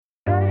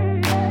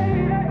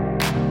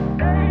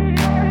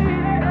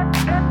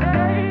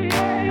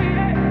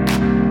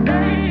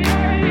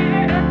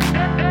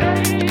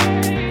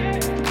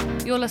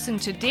listening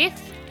to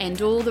Death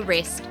and all the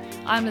rest.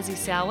 I'm Lizzie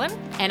Selwyn.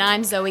 And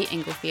I'm Zoe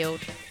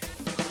Inglefield.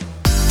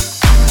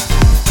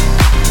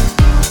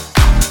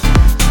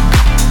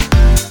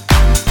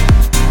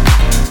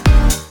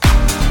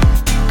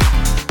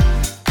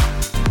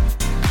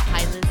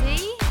 Hi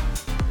Lizzie.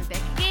 We're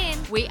back again.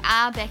 We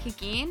are back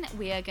again.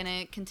 We are going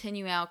to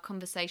continue our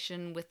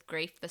conversation with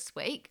grief this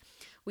week.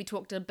 We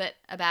talked a bit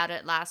about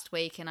it last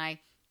week, and I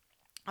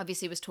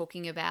obviously was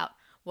talking about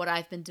what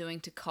I've been doing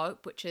to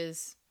cope, which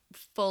is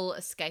full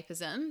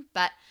escapism,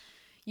 but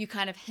you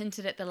kind of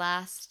hinted at the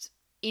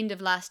end of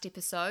last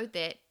episode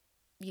that,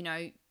 you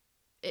know,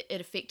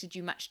 it affected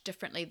you much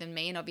differently than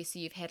me, and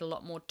obviously you've had a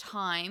lot more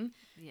time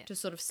to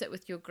sort of sit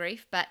with your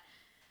grief, but,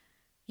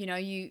 you know,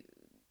 you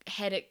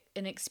had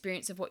an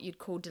experience of what you'd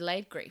call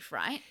delayed grief,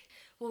 right?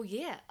 Well,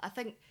 yeah, I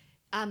think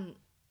in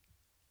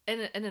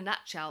a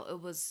nutshell,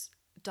 it was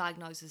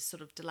diagnosed as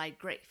sort of delayed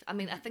grief. I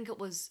mean, I think it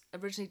was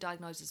originally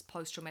diagnosed as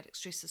post-traumatic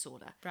stress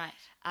disorder. Right.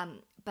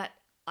 But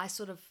I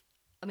sort of,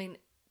 I mean,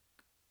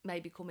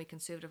 maybe call me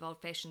conservative,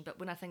 old-fashioned, but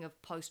when I think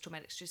of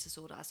post-traumatic stress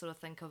disorder, I sort of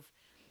think of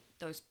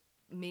those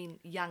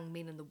young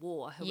men in the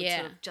war who had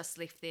sort of just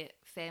left their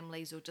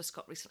families or just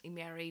got recently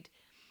married,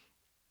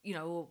 you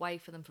know, away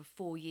from them for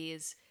 4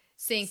 years.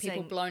 Seeing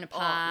people blown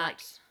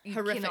apart,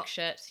 horrific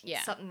shit.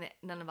 Yeah. Something that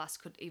none of us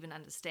could even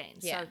understand.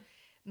 Yeah. So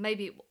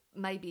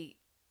maybe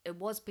it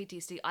was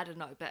PTSD, I don't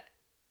know, but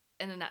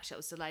in a nutshell, it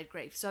was delayed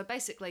grief. So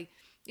basically,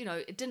 you know,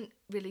 it didn't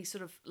really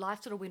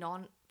life sort of went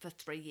on for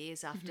 3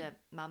 years after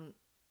Mum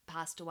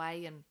passed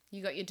away. And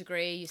you got your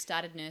degree, you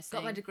started nursing.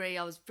 Got my degree.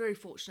 I was very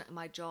fortunate in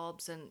my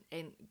jobs and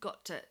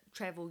got to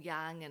travel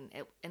young, and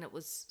it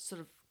was sort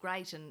of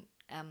great. And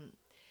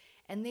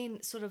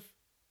then sort of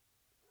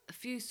a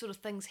few sort of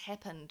things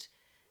happened,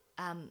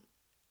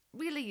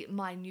 really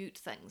minute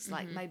things,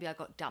 like maybe I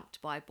got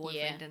dumped by a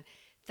boyfriend and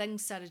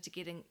things started to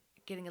getting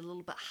a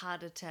little bit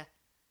harder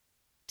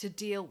to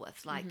deal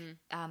with, like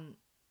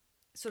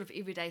sort of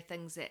everyday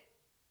things that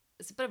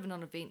it's a bit of a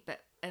non-event,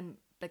 but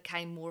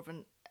became more of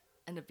an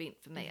event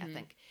for me, I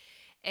think.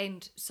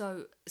 And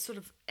so sort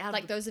of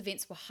those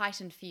events were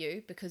heightened for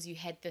you because you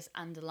had this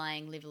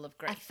underlying level of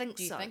grief. I think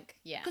Do you think?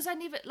 Yeah. Because I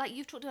never, like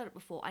you've talked about it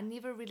before, I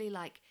never really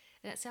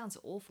and it sounds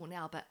awful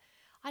now, but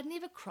I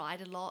never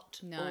cried a lot.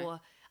 No.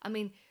 Or, I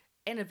mean,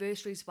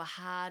 anniversaries were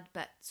hard,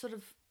 but sort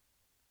of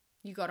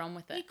you got on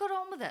with it. You got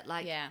on with it,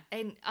 like, yeah.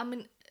 And I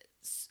mean,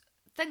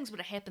 things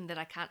would have happened that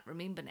I can't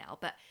remember now,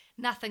 but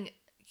nothing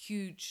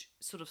huge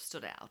sort of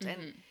stood out.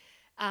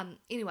 And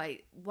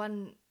anyway,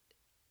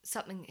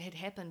 something had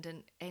happened,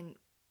 and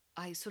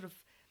I sort of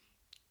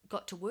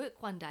got to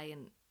work one day,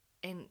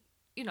 and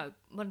you know,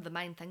 one of the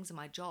main things in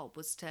my job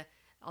was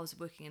I was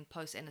working in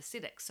post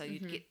anesthetics, so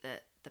you'd get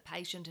the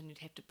patient and you'd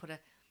have to put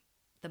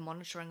the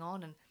monitoring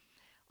on, and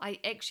I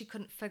actually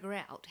couldn't figure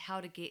out how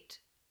to get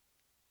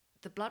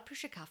the blood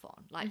pressure cuff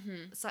on. Like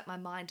it's like my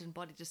mind and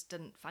body just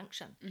didn't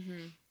function,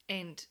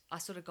 and I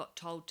sort of got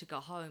told to go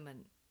home,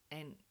 and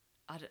and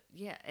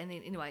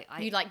then anyway,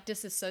 you like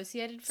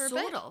disassociated for a bit,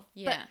 sort of,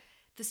 yeah. But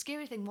the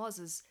scary thing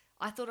is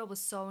I thought I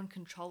was so in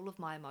control of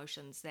my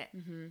emotions that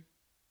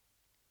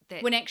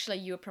when actually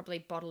you were probably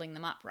bottling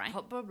them up, right?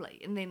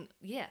 Probably. And then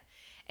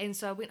and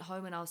so I went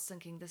home and I was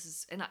thinking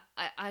and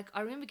I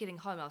remember getting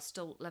home, I was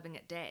still living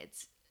at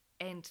Dad's,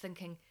 and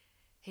thinking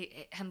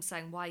him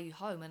saying, "Why are you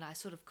home?" And I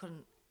sort of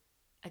couldn't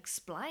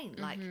explain,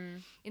 like,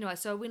 you know.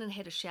 So I went and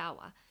had a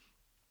shower,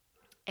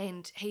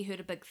 and he heard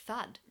a big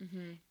thud,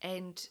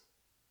 and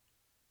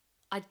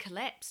I'd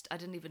collapsed. I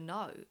didn't even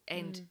know.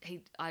 And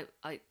I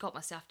got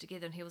myself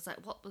together, and he was like,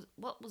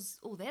 what was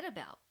all that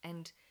about?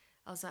 And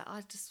I was like,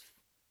 I just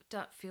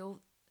don't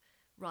feel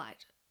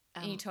right.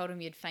 And you told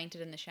him you'd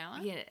fainted in the shower?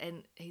 Yeah,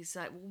 and he's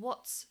like,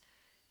 well,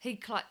 he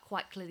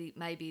quite clearly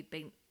maybe had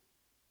been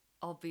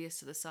obvious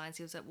to the signs.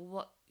 He was like,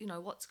 well,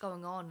 what's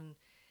going on? And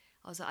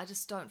I was like, I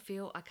just don't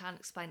feel, I can't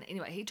explain it.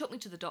 Anyway, he took me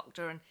to the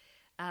doctor,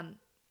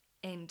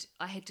 and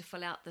I had to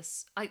fill out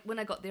this. When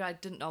I got there, I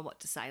didn't know what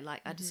to say. Like,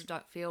 I just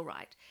don't feel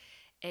right.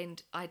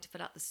 And I had to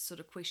fill out this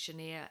sort of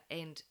questionnaire,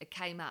 and it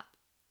came up,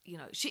 you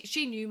know,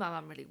 she knew my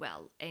mum really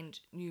well and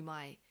knew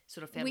my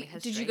sort of family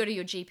history. Did you go to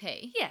your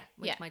GP? Yeah,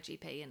 went to my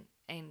GP,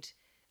 and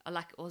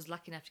I was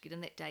lucky enough to get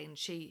in that day, and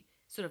she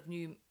sort of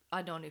knew,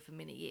 I'd known her for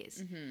many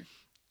years.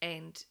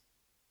 And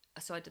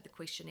so I did the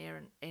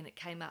questionnaire, and it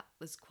came up,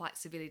 was quite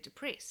severely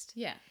depressed.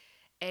 Yeah.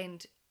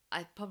 And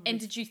I probably... And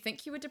did you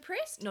think you were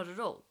depressed? Not at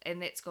all.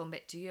 And that's gone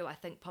back to you. I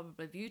think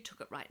probably if you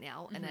took it right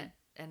now in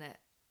a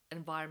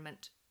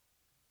environment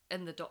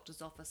in the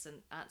doctor's office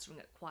and answering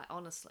it quite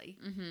honestly,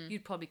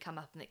 you'd probably come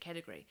up in that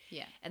category.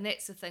 Yeah. And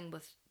that's the thing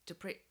with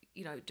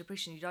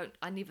depression.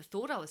 I never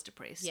thought I was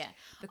depressed. Yeah.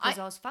 Because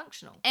I was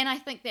functional. And I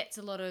think that's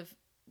a lot of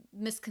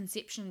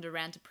misconception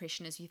around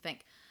depression, is you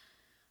think,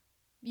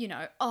 you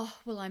know, oh,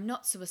 well, I'm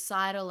not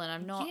suicidal, and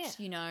I'm not,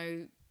 you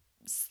know,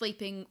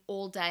 sleeping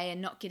all day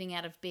and not getting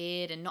out of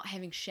bed and not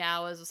having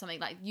showers or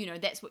something, like, you know,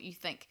 that's what you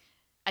think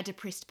a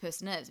depressed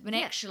person is. When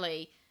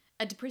actually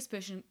a depressed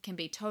person can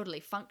be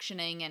totally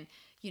functioning and,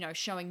 you know,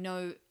 showing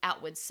no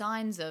outward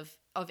signs of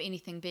of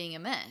anything being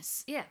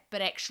amiss. Yeah.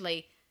 But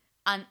actually,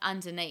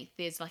 underneath,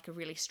 there's like a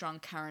really strong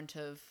current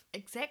of...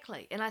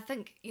 Exactly. And I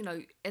think, you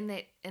know, in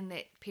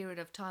that period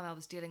of time I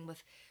was dealing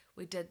with,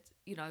 we did,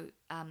 you know,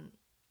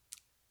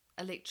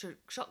 electric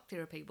shock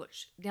therapy,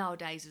 which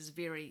nowadays is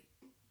very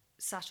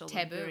subtle.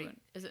 taboo, And very,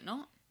 is it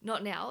not?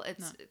 not now.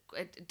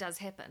 It does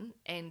happen,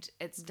 and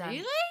it's done.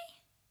 Really?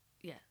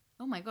 Yeah.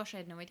 Oh my gosh, I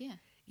had no idea.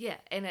 Yeah,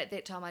 and at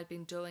that time I'd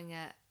been doing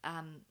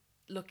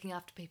looking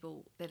after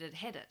people that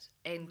had it,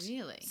 and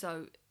Really?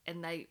 so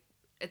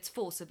it's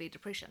for severe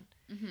depression,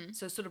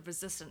 so sort of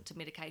resistant to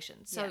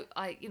medication. So Yeah.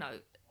 I, you know,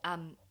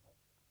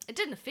 it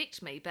didn't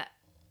affect me, but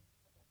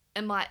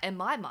in my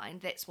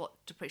mind, that's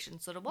what depression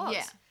sort of was.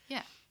 Yeah,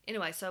 yeah.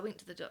 Anyway, so I went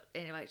to the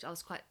anyway. I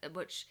was quite,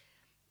 which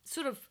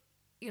sort of,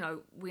 you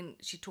know, when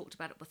she talked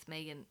about it with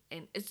me,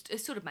 and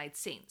it sort of made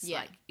sense.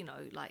 Yeah. Like, you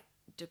know, like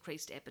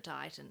decreased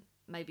appetite and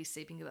maybe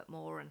sleeping a bit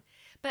more,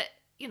 but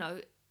you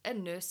know,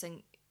 in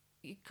nursing,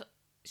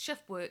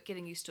 shift work,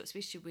 getting used to it,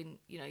 especially when,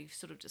 you know, you've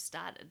sort of just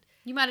started.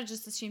 You might have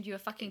just assumed you were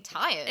fucking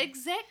tired.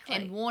 Exactly.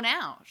 And worn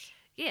out.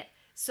 Yeah.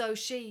 So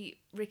she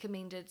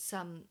recommended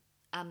some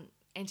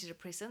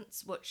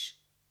antidepressants, which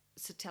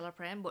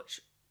citalopram,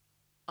 which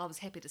I was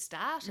happy to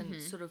start,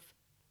 and sort of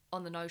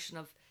on the notion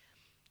of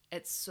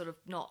it's sort of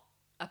not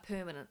a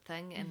permanent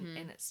thing,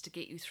 and it's to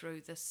get you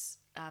through this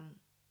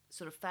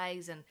sort of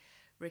phase, and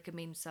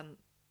recommend some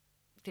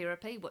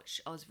therapy,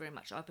 which I was very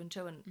much open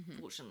to, and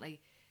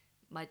fortunately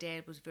my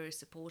dad was very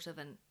supportive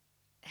and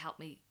helped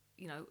me,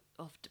 you know,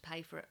 off to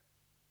pay for it,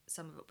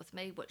 some of it with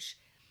me, which,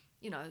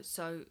 you know,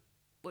 so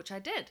which I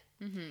did.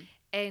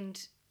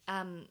 And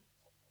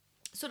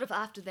sort of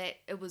after that,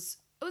 it was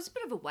a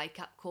bit of a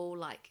wake-up call.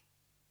 Like,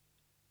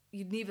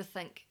 you'd never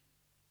think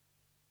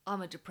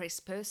I'm a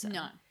depressed person.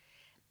 No.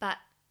 But,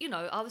 you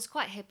know, I was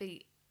quite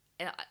happy.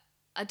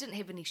 I didn't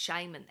have any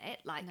shame in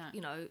that. Like, No.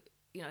 you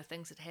know,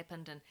 things had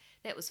happened, and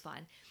that was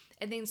fine.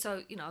 And then,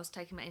 so, you know, I was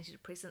taking my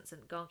antidepressants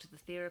and going to the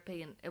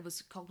therapy, and it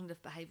was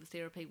cognitive behavioural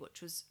therapy, which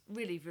was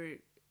really very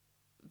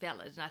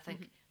valid. And I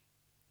think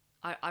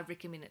I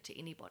recommend it to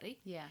anybody.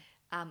 Yeah.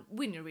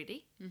 When you're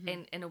ready.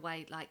 And in a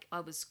way, like,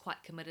 I was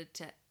quite committed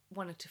to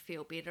wanting to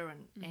feel better,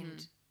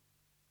 and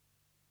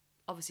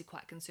obviously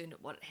quite concerned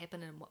at what had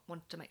happened, and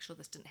wanted to make sure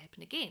this didn't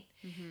happen again.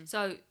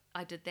 So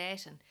I did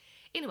that, and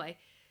anyway,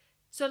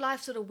 so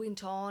life sort of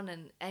went on,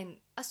 and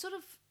I sort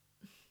of,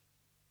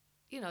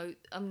 you know,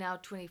 I'm now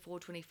 24,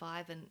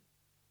 25, and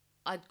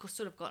I'd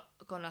sort of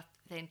gone off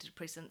the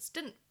antidepressants.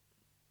 Didn't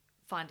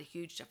find a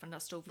huge difference. I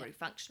was still very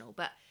functional,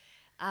 but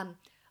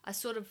I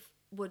sort of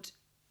would,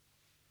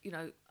 you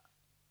know,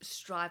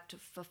 strive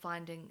for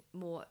finding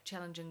more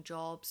challenging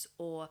jobs,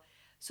 or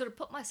sort of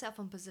put myself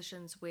in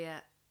positions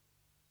where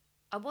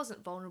I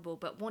wasn't vulnerable,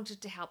 but wanted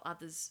to help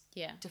others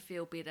to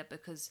feel better,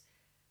 because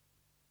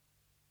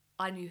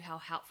I knew how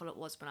helpful it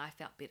was when I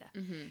felt better.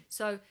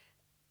 So,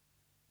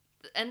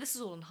 and this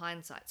is all in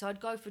hindsight. So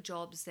I'd go for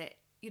jobs that,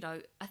 you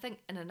know, I think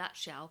in a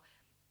nutshell,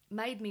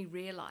 made me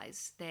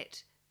realise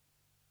that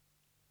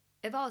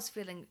if I was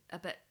feeling a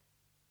bit,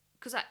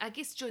 because I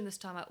guess during this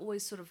time I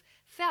always sort of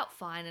felt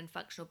fine and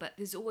functional, but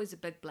there's always a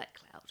big black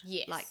cloud.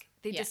 Yes. Like,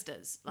 there just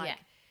is. Like,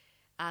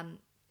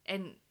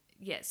 and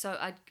yeah, so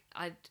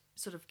I'd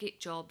sort of get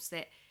jobs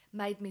that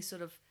made me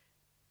sort of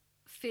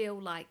feel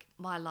like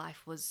my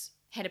life was...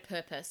 Had a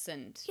purpose,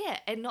 and... Yeah,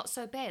 and not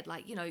so bad.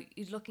 Like, you know,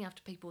 you're looking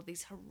after people with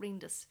these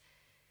horrendous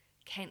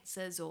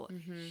cancers, or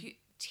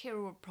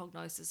terrible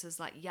prognoses,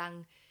 like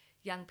young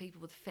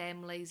people with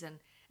families, and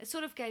it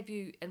sort of gave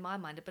you, in my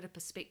mind, a bit of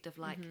perspective,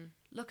 like,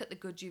 look at the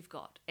good you've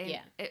got. And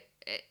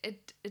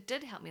it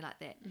did help me like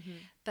that.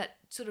 But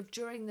sort of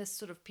during this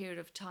sort of period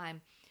of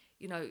time,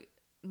 you know,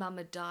 Mum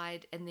had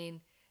died, and then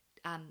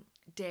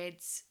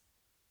Dad's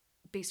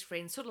best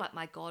friend, sort of like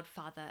my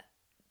godfather,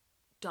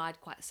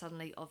 died quite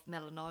suddenly of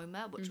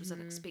melanoma, which was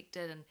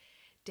unexpected, and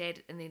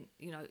Dad, and then,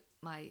 you know,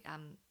 my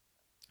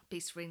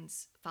best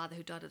friend's father,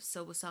 who died of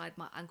suicide,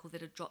 my uncle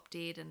that had dropped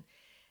dead, and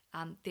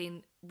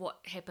then what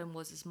happened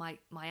was my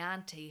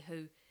auntie,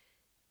 who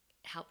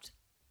helped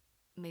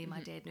me and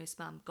my dad nurse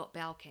Mum, got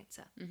bowel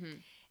cancer,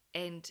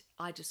 and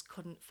I just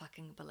couldn't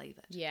fucking believe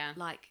it. Yeah.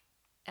 Like,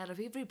 out of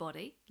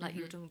everybody, like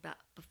you were talking about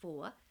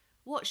before,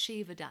 what's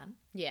she ever done?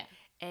 Yeah.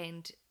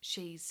 And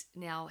she's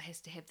now has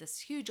to have this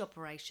huge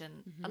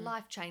operation, a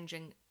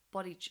life-changing,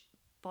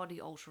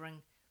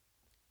 body-altering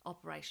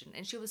operation.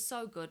 And she was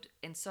so good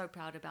and so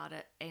proud about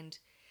it.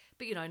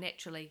 But, you know,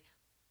 naturally,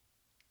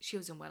 she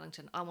was in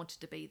Wellington. I wanted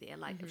to be there.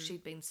 Like, if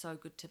she'd been so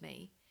good to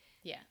me.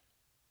 Yeah.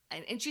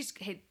 And she's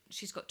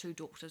got 2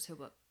 daughters who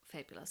were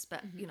fabulous.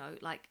 But, you know,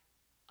 like,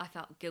 I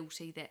felt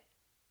guilty that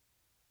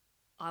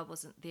I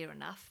wasn't there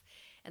enough.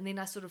 And then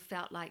I sort of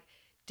felt like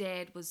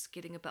Dad was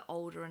getting a bit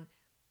older, and,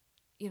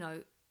 you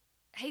know,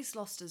 he's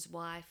lost his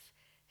wife,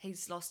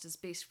 he's lost his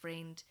best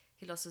friend,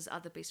 he lost his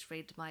other best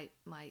friend, my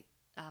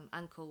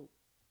uncle,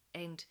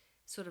 and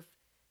sort of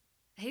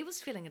he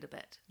was feeling it a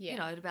bit, you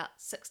know, at about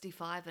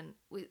 65, and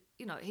we,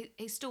 you know,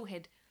 he still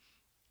had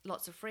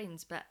lots of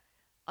friends, but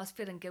I was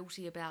feeling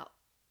guilty about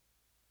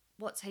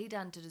what's he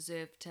done to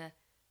deserve to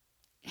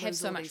have lose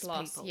so all much these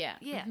loss. people. Yeah.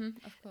 Yeah.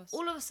 Of course.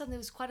 All of a sudden there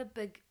was quite a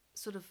big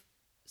sort of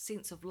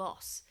sense of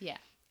loss. Yeah.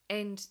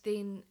 And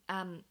then,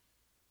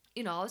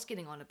 you know, I was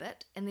getting on a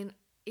bit, and then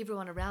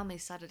everyone around me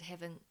started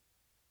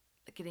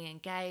getting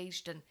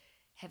engaged and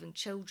having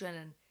children,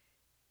 and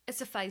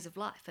it's a phase of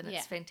life, and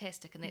it's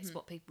fantastic, and that's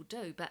what people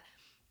do. But,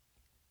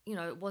 you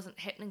know, it wasn't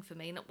happening for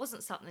me, and it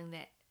wasn't something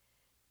that,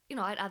 you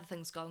know, I had other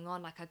things going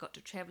on, like I got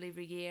to travel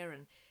every year,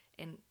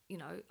 and you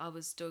know, I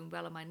was doing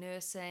well in my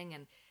nursing,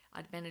 and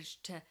I'd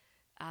managed to,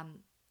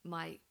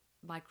 my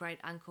great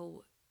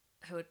uncle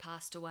who had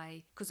passed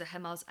away, because of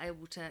him I was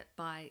able to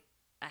buy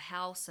a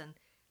house, and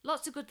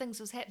lots of good things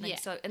was happening. Yeah,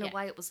 So in a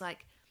way it was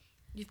like,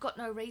 you've got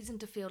no reason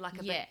to feel like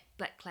a big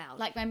black cloud.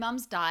 Like my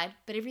mum's died,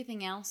 but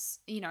everything else,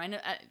 you know, I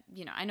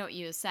know what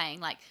you were saying.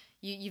 Like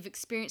you've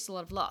experienced a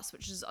lot of loss,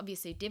 which is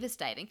obviously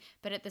devastating.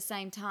 But at the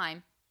same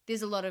time,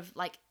 there's a lot of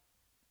like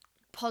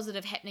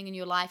positive happening in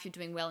your life. You're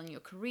doing well in your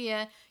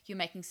career. You're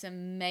making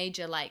some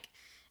major like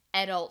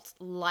adult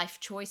life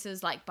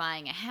choices, like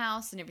buying a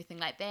house and everything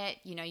like that.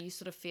 You know, you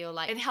sort of feel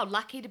like, and how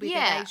lucky to be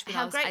that age when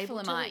how I was grateful able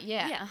am to. I?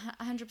 Yeah,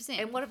 100%.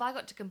 And what have I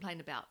got to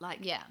complain about? Like,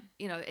 Yeah.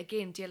 you know,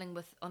 again, dealing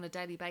with on a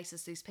daily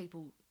basis these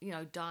people, you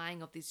know,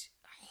 dying of these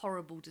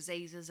horrible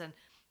diseases, and,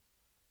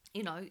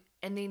 you know,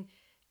 and then,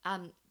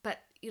 but,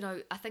 you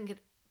know, I think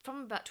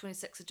from about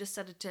 26, it just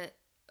started to,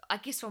 I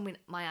guess from when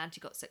my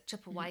auntie got sick,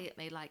 chip away at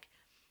me, like,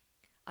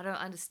 I don't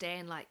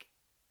understand, like,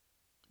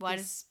 why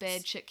does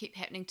bad shit keep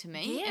happening to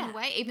me in a Yeah.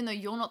 way, even though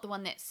you're not the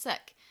one that's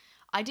sick?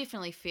 I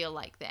definitely feel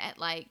like that.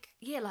 Like,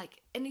 yeah,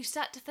 like, and you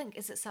start to think,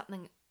 is it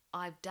something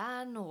I've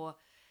done, or,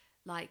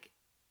 like,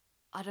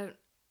 I don't,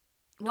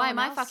 no why one am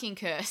I else- fucking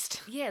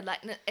cursed? Yeah,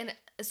 like, and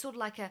it's sort of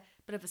like a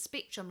bit of a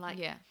spectrum, like,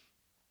 Yeah.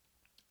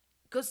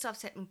 good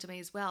stuff's happening to me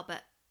as well,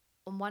 but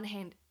on one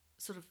hand,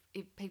 sort of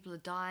people are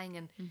dying,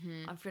 and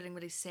I'm feeling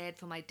really sad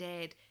for my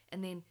dad,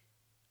 and then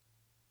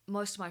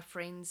most of my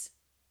friends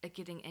are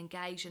getting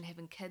engaged and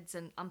having kids,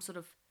 and I'm sort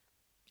of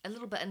a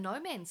little bit in no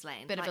man's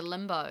land. Bit of a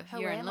limbo. who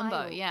You're in am limbo,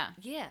 I? Or- yeah.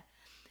 Yeah.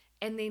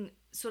 And then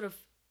sort of,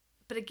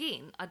 but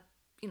again,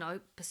 you know,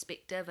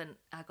 perspective, and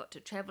I got to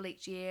travel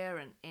each year,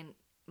 and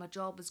my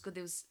job was good.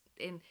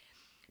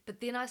 But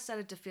then I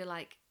started to feel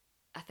like,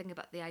 I think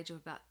about the age of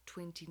about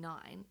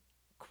 29,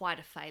 quite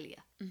a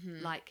failure.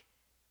 Like,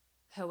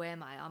 who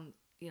am I? I'm,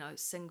 you know,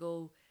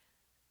 single,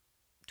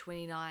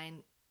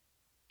 29,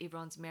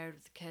 everyone's married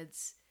with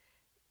kids.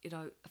 You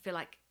know, I feel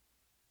like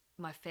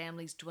my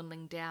family's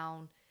dwindling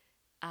down.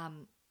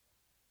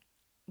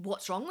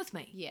 What's wrong with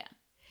me? Yeah.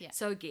 Yeah.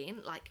 So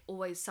again, like,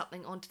 always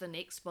something on to the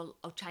next. Well,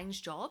 I'll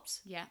change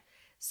jobs. Yeah.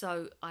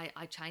 So I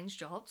changed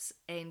jobs,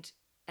 and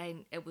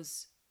it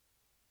was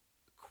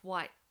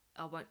quite,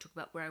 I won't talk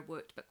about where I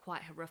worked, but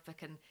quite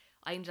horrific. And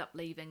I ended up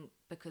leaving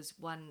because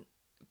one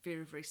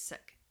very, very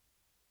sick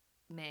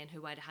man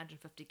who weighed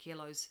 150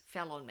 kilos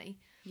fell on me,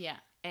 Yeah.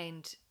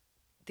 and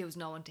there was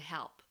no one to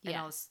help. And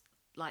Yeah. I was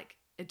like,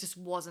 it just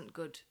wasn't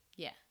good.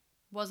 Yeah.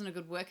 Wasn't a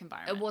good work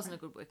environment. It wasn't a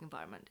good work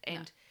environment.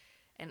 And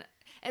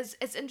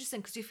it's interesting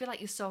because you feel like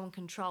you're so in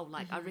control.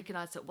 Like, I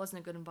recognised it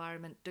wasn't a good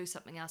environment, do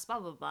something else, blah,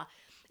 blah, blah.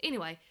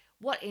 Anyway,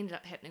 what ended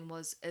up happening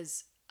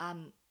is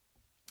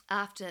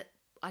after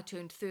I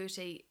turned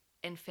 30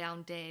 and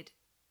found Dad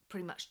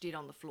pretty much dead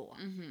on the floor.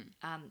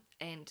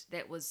 And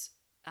that was...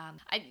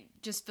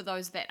 just for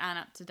those that aren't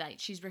up to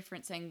date, she's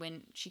referencing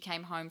when she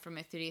came home from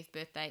her 30th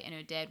birthday and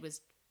her dad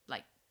was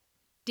like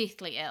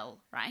deathly ill,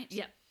 right?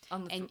 Yeah.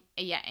 On the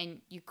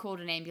And you called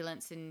an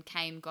ambulance and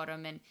came, got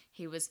him, and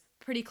he was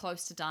pretty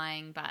close to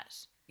dying,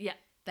 but yeah.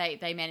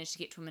 they managed to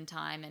get to him in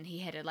time, and he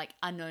had a like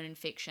unknown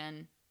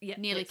infection,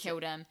 nearly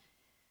killed him.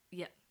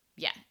 Yeah.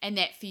 Yeah, and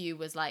that for you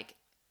was like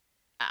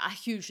a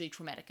hugely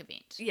traumatic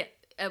event. Yeah.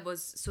 It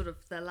was sort of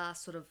the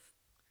last sort of...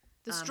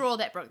 The straw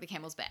that broke the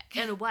camel's back.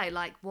 in a way,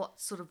 like, what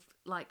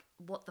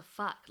the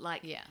fuck?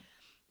 Like, Yeah.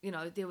 you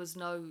know, there was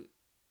no...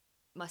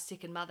 My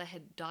second mother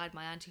had died,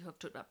 my auntie, who I've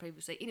talked about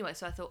previously. Anyway,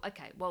 so I thought,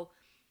 okay, well,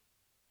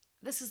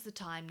 this is the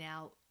time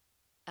now.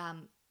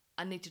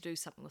 I need to do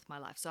something with my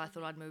life. So I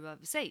thought I'd move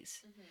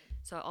overseas.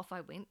 So off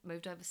I went,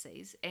 moved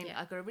overseas, and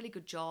I got a really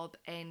good job,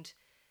 and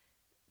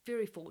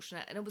very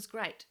fortunate, and it was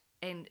great.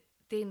 And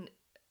then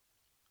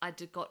I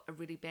got a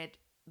really bad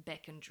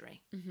back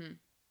injury.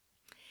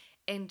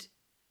 And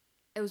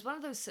it was one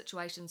of those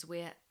situations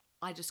where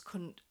I just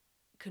couldn't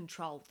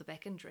control the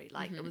back injury.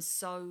 Like, it was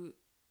so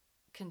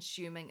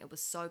consuming, it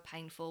was so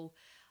painful.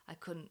 I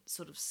couldn't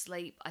sort of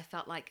sleep. I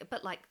felt like a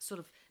bit like, sort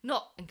of,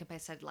 not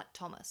incapacitated like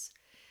Thomas,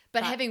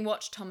 But having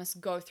watched Thomas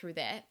go through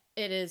that,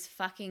 it is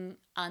fucking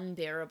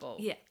unbearable.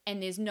 Yeah.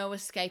 And there's no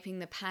escaping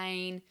the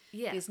pain.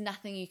 Yeah. There's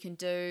nothing you can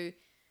do.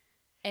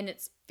 And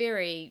it's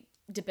very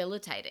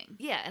debilitating.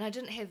 yeah. And I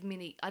didn't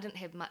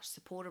have much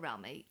support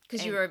around me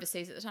Because you And- were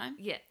overseas at the time?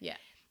 yeah. Yeah.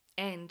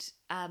 And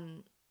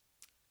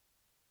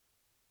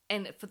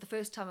for the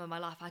first time in my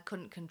life, I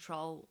couldn't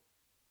control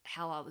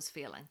how I was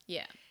feeling.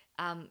 Yeah.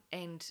 And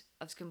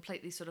I was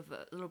completely sort of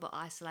a little bit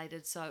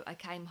isolated. So I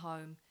came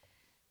home,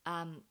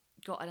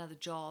 got another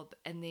job,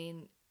 and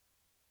then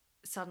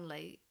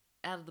suddenly,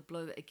 out of the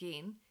blue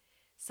again,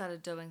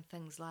 started doing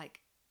things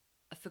like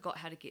I forgot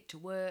how to get to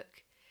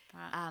work.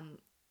 Right.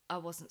 I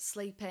wasn't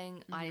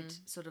sleeping. I'd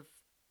sort of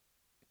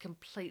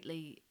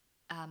completely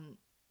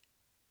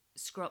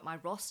screw up my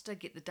roster,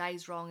 get the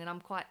days wrong, and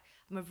I'm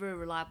a very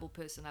reliable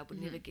person. I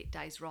would never get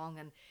days wrong,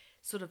 and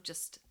sort of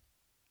just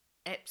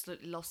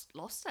absolutely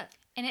lost it.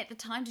 And at the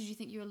time, did you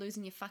think you were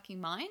losing your fucking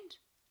mind?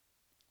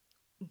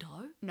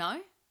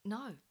 No,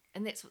 No?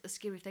 and that's what the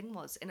scary thing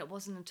was. And it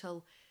wasn't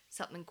until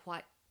something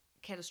quite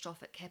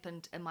catastrophic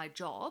happened in my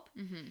job.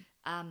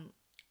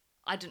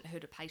 I didn't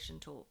hurt a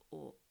patient or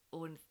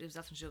there was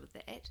nothing to do with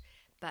that,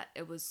 but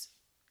it was,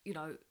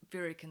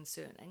 very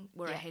concerning,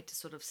 where I had to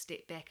sort of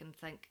step back and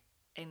think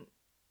and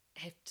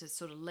have to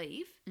sort of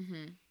leave,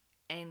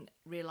 and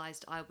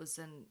realised I was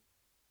in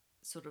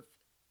sort of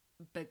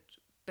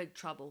big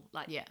trouble,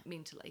 like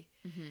mentally.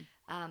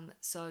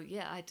 So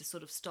yeah, I had to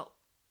sort of stop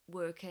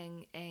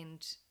working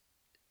and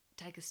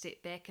take a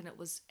step back, and it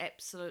was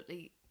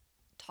absolutely,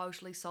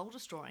 totally soul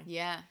destroying.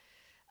 Yeah.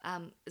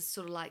 It's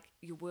sort of like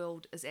your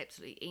world is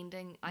absolutely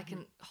ending. I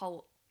can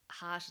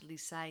wholeheartedly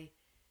say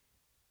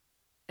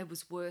it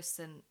was worse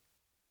than,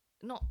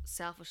 not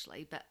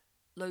selfishly, but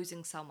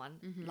losing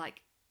someone,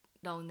 like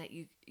knowing that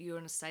you're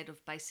in a state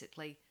of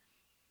basically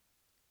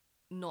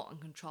not in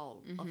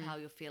control of how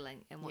you're feeling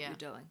and what you're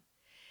doing.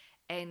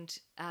 And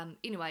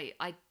anyway,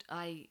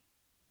 I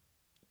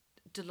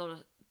did a lot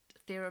of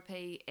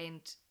therapy and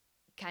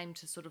came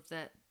to sort of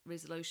the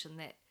resolution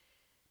that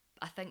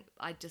I think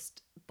I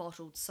just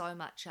bottled so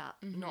much up,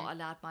 not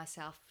allowed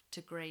myself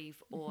to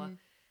grieve or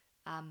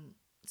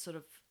sort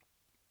of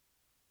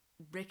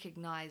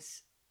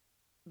recognize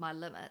my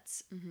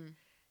limits.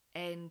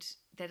 And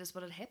that is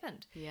what had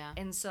happened. Yeah.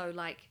 And so,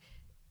 like,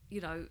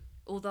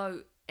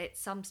 although at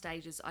some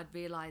stages I'd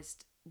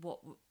realized what,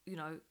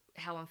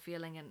 how I'm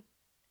feeling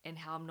and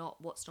how I'm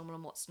not, what's normal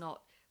and what's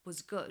not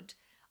was good,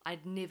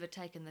 I'd never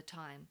taken the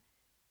time.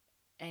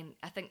 And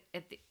I think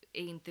at the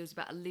end there was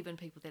about 11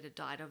 people that had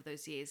died over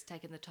those years,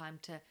 taking the time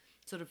to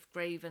sort of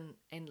grieve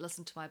and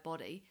listen to my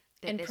body.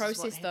 And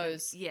process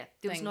those. Yeah,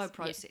 there was no things.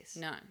 process.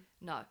 Yeah.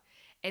 No.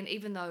 And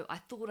even though I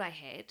thought I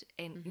had,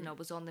 and,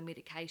 was on the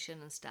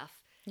medication and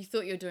stuff. You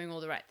thought you were doing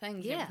all the right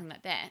things and everything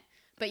like that.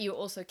 But you were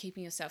also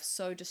keeping yourself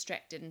so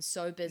distracted and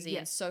so busy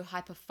and so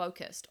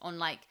hyper-focused on,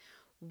 like,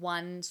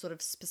 one sort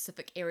of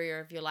specific area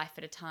of your life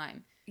at a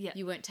time. Yeah.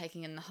 You weren't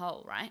taking in the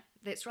whole, right?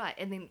 That's right.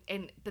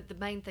 But the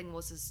main thing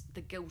is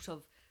the guilt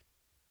of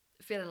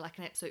feeling like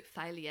an absolute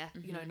failure,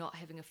 not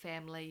having a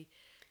family.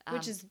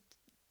 Which is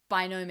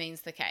by no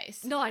means the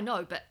case. No, I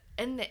know, but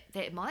in that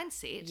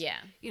mindset,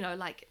 Yeah.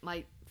 like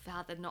my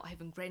father not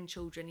having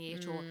grandchildren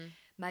yet, or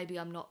maybe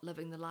I'm not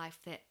living the life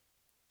that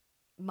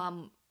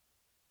mum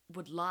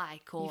would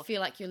like, or you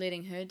feel like you're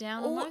letting her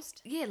down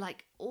almost? Yeah,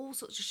 like all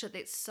sorts of shit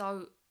that's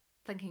so,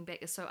 thinking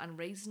back, is so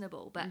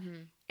unreasonable. But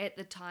at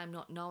the time,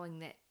 not knowing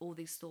that all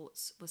these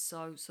thoughts were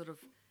so sort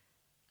of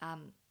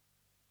bad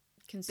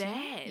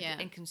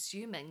and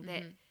consuming,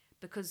 that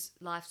because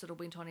life sort of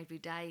went on every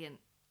day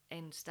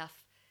and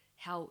stuff,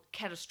 how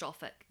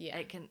catastrophic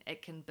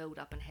it can build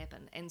up and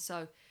happen. And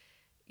so,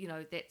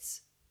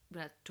 that's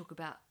when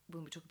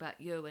we talk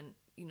about you and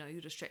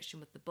your distraction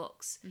with the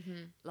books.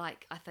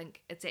 Like, I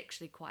think it's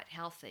actually quite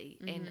healthy.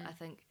 And I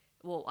think,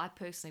 well, I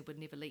personally would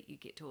never let you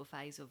get to a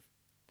phase of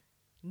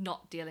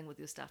not dealing with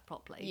your stuff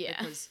properly,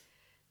 because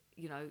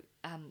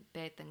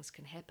bad things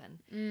can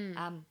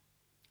happen.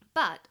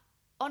 But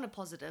on a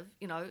positive,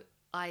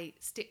 I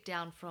stepped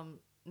down from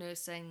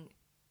nursing,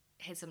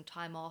 had some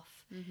time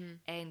off,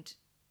 and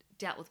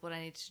dealt with what I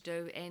needed to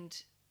do,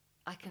 and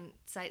I can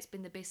say it's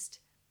been the best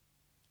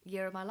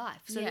year of my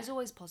life. So there's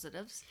always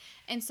positives.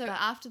 And so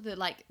after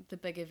the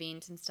big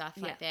event and stuff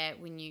like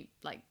that, when you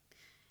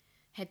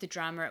had the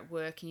drama at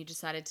work and you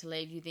decided to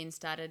leave, you then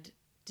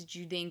did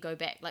you then go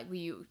back? Like, were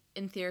you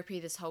in therapy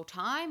this whole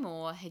time,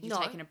 or had you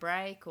taken a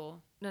break?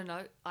 Or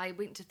No, I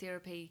went to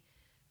therapy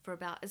for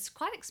it's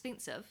quite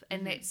expensive,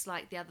 and that's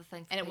like the other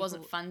thing for and people. It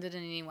wasn't funded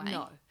in any way?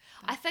 No.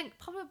 I think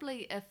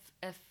probably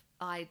if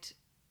I'd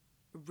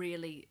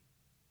really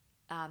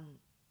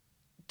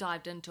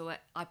dived into it,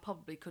 I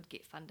probably could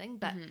get funding,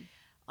 but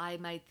I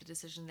made the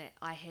decision that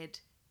I had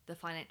the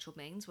financial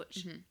means,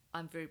 which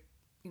I'm very,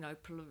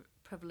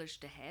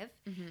 privileged to have,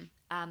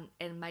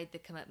 and made the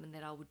commitment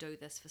that I would do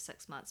this for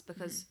 6 months,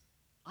 because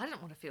I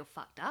didn't want to feel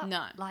fucked up.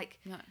 No.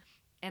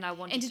 And I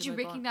wanted to. And did you move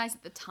on. recognize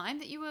at the time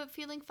that you were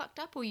feeling fucked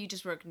up, or you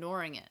just were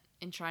ignoring it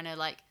and trying to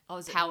I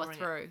was power ignoring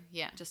through? it.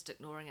 Yeah. Just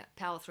ignoring it.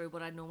 Power through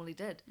what I normally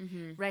did.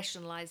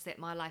 Rationalize that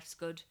my life's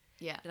good.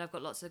 Yeah. That I've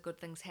got lots of good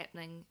things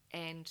happening,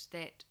 and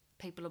that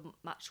people are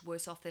much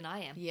worse off than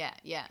I am. Yeah,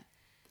 yeah.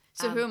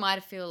 So who am I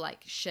to feel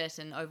like shit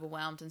and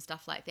overwhelmed and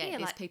stuff like that? Yeah,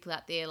 There's people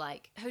out there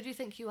who do you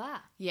think you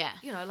are? Yeah.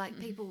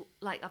 People,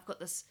 I've got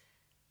this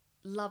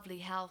lovely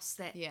house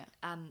that,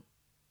 and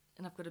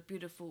I've got a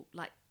beautiful,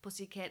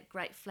 pussycat,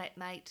 great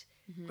flatmate,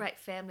 great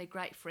family,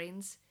 great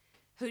friends.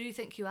 Who do you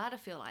think you are to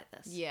feel like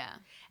this? Yeah.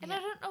 And I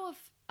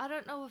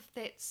don't know if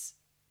that's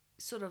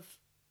sort of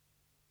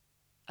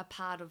a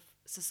part of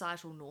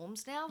societal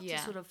norms now, to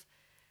sort of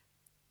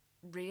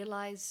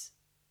realize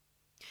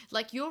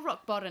Like, your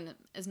rock bottom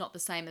is not the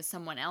same as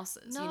someone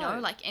else's, you know? No.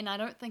 Like, and I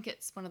don't think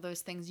it's one of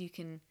those things you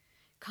can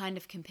kind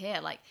of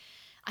compare. Like,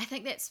 I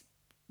think that's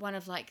one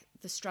of, like,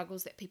 the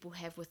struggles that people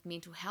have with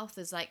mental health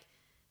is, like,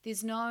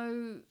 there's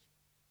no...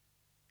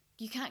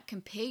 You can't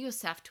compare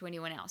yourself to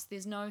anyone else.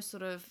 There's no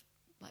sort of,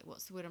 like,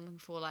 what's the word I'm looking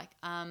for? Like,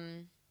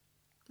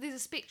 There's a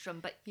spectrum,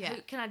 but Yeah.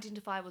 who can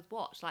identify with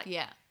what? Like,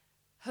 yeah.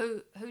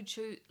 who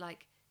choose,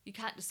 like, you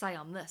can't just say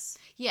I'm this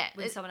Yeah.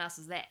 when someone else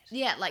is that.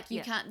 Yeah, like you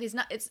Yeah. can't. There's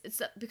not. It's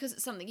because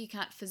it's something you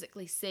can't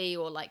physically see,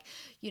 or like,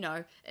 you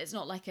know, it's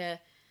not like an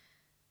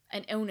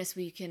illness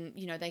where you can,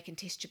 you know, they can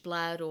test your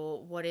blood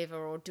or whatever,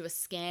 or do a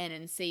scan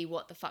and see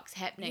what the fuck's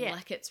happening. Yeah.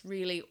 Like, it's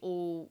really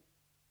all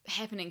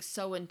happening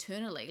so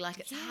internally. Like,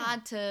 it's Yeah.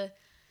 hard to.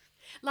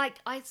 Like,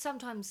 I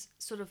sometimes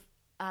sort of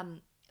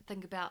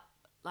think about,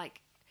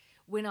 like,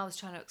 when I was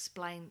trying to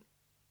explain,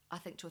 I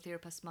think, to a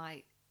therapist,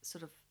 my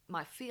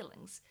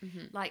feelings,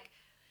 like,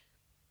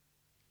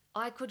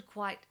 I could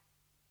quite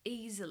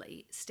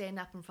easily stand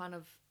up in front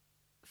of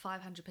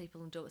 500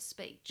 people and do a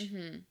speech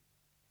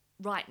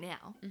right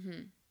now,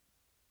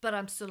 but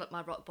I'm still at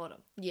my rock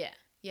bottom. Yeah,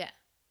 yeah.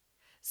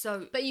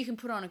 So, But you can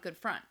put on a good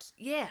front.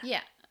 yeah.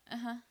 Yeah. I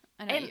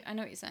know. And- I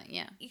know what you're saying.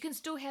 Yeah. You can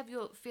still have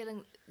your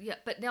feeling, yeah,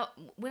 but now,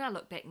 when I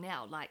look back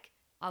now, like,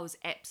 I was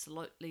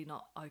absolutely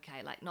not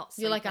okay, like, not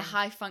sleeping. You're like a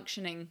high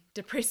functioning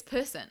depressed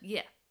person.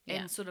 Yeah,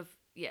 Yeah. and sort of,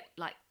 yeah,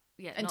 like,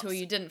 yeah. Until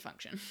you didn't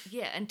function.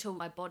 Yeah, until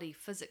my body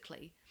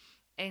physically.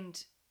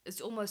 And it's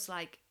almost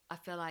like, I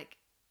feel like,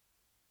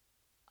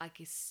 I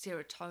guess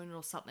serotonin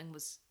or something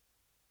was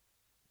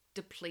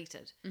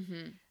depleted.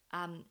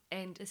 And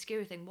the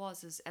scary thing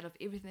is out of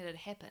everything that had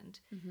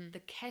happened,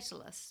 the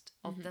catalyst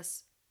of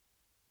this,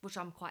 which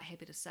I'm quite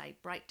happy to say,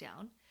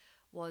 breakdown,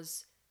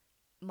 was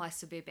my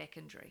severe back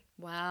injury.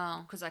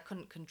 Wow. Because I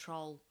couldn't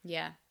control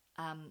Yeah.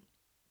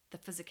 the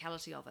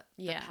physicality of it,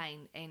 Yeah. the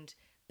pain, and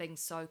being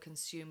so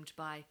consumed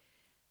by,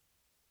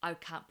 I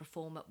can't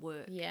perform at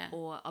work, Yeah.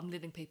 or I'm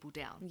letting people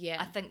down.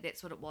 Yeah. I think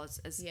that's what it was,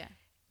 is Yeah.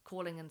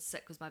 calling in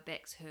sick because my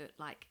back's hurt,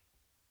 like,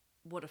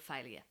 what a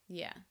failure.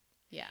 Yeah.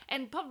 Yeah.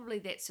 And probably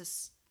that's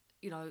just,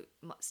 you know,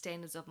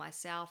 standards of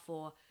myself,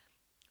 or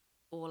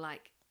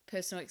like,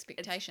 Personal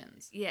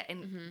expectations. yeah,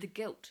 and the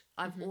guilt.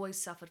 I've always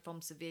suffered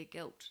from severe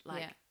guilt,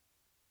 like, Yeah.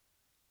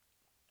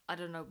 I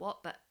don't know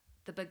what, but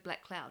the big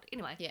black cloud.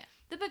 Anyway, Yeah.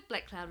 the big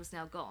black cloud is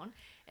now gone,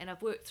 and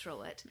I've worked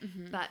through it,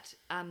 but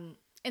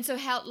And so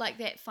how, like,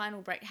 that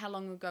final break, how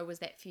long ago was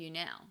that for you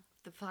now?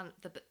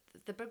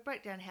 the big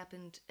breakdown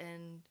happened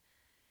in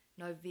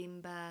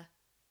November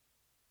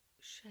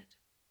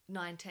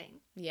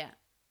 19, Yeah.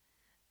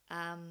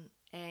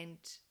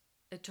 and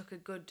it took a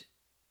good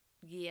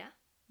year.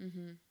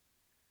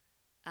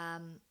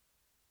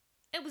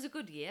 It was a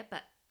good year,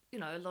 but, you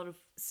know, a lot of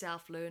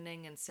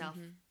self-learning and self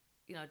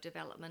you know,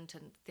 development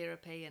and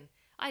therapy, and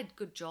I had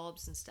good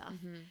jobs and stuff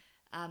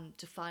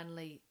to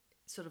finally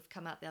sort of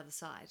come out the other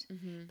side.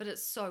 But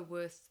it's so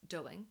worth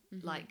doing,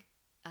 like,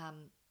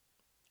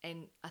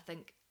 and I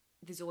think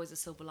there's always a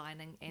silver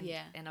lining, and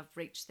Yeah. and I've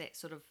reached that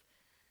sort of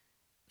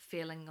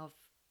feeling of,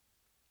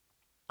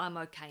 I'm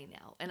okay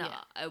now, and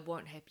Yeah. it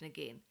won't happen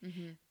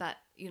again. But,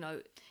 you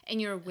know,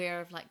 And you're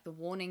aware of, like, the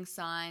warning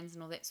signs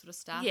and all that sort of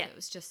stuff? Yeah. It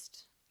was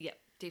just... yeah,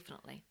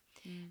 definitely.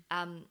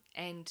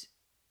 And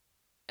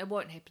it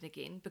won't happen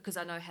again, because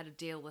I know how to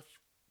deal with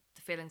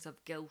the feelings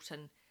of guilt,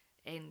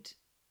 and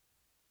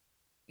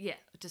yeah,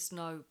 just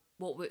know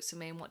what works for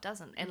me and what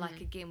doesn't. And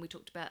like, again, we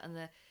talked about in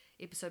the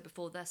episode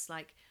before this,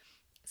 like,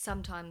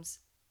 sometimes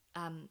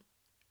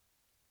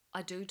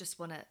I do just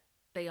want to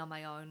be on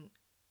my own,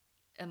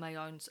 in my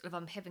own, sort of,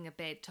 I'm having a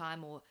bad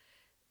time, or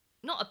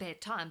not a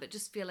bad time, but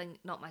just feeling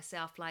not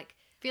myself, like,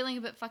 Feeling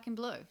a bit fucking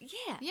blue.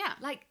 yeah, Yeah.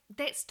 like,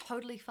 that's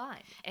totally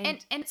fine.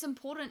 And it's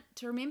important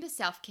to remember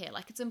self-care.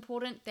 Like, it's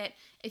important that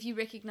if you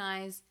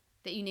recognize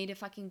that you need a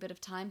fucking bit of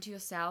time to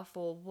yourself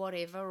or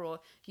whatever, or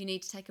you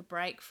need to take a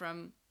break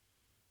from,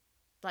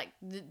 like,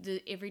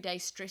 the everyday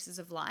stresses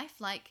of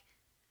life, like,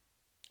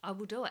 I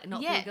will do it and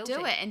not yeah, feel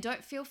guilty. do it, and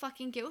don't feel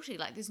fucking guilty.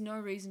 Like, there's no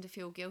reason to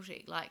feel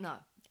guilty. Like,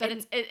 No. But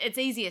And- it's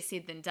easier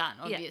said than done,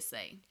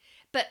 obviously.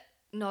 But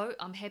no,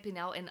 I'm happy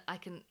now, and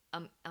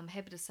I'm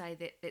happy to say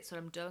that that's what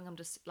I'm doing. I'm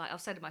just, like, I'll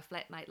say to my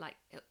flatmate, like,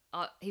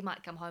 he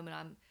might come home and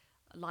I'm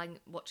lying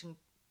watching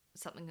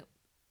something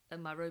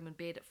in my room in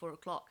bed at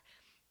 4:00.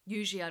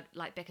 Usually, I'd,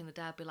 like, back in the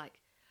day, I'd be like,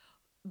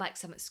 make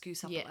some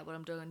excuse up, Yeah. like what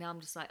I'm doing. And now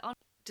I'm just like, oh,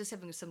 just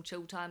having some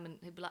chill time, and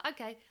he'd be like,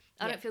 okay,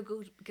 I Yeah. don't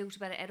feel guilt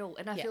about it at all,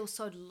 and I Yeah. feel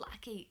so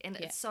lucky, and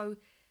Yeah. it's so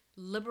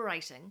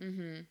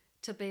liberating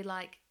to be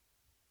like,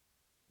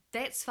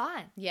 that's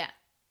fine. Yeah.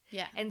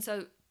 Yeah. And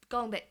so,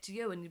 going back to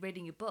you and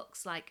reading your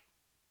books, like,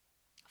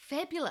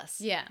 fabulous.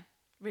 Yeah.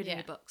 Reading Yeah.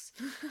 your books.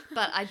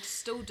 But I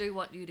still do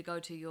want you to go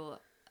to your,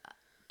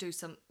 do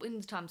some, when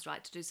the time's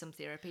right, to do some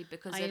therapy,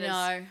 because I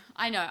know.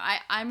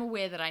 I'm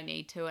aware that I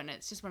need to, and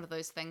it's just one of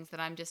those things that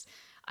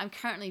I'm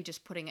currently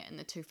just putting it in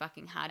the too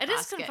fucking hard It is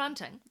basket.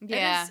 confronting.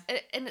 Yeah.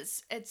 And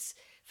it's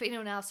for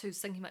anyone else who's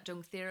thinking about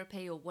doing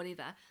therapy or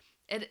whatever,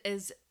 it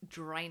is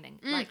draining.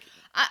 Like,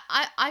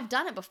 I've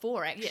done it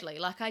before, actually.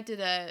 Like, I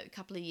did a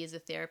couple of years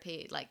of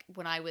therapy, like,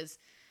 when I was,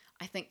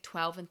 I think,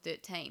 12 and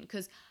 13,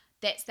 because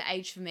that's the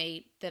age for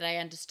me that I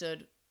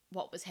understood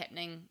what was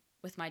happening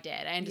with my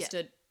dad. I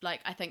understood,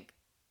 like, I think,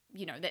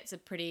 you know, that's a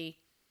pretty,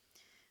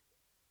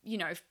 you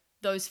know,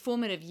 those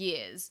formative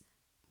years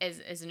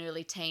as an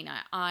early teen,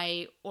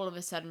 I all of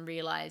a sudden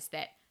realized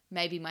that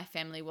maybe my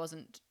family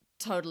wasn't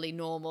totally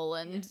normal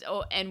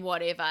and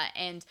whatever,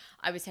 and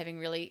I was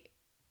having a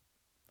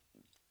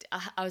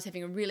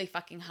really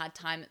fucking hard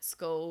time at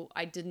school.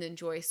 I didn't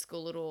enjoy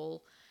school at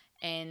all,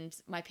 and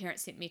my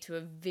parents sent me to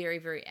a very,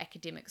 very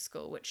academic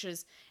school, which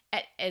is,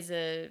 as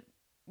a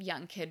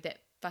young kid, that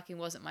fucking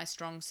wasn't my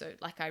strong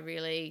suit. Like, I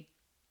really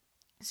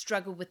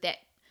struggled with that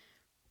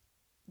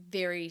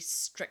very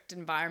strict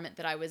environment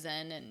that I was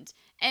in, and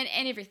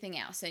everything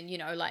else, and, you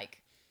know,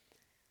 like,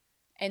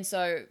 and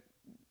so,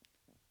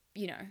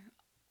 you know,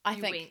 I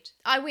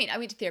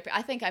went to therapy.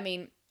 I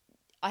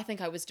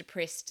think I was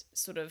depressed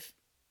sort of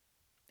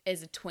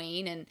as a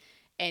tween,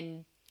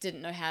 and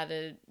didn't know how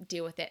to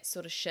deal with that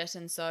sort of shit,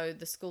 and so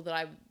the school that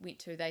I went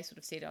to, they sort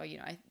of said, oh, you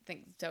know, I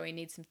think Zoe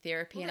needs some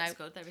therapy. Well, and that's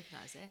good, they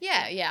recognise that.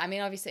 Yeah, I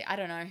mean, obviously, I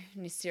don't know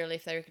necessarily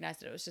if they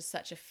recognised it. It was just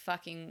such a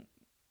fucking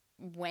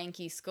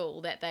wanky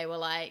school that they were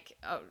like,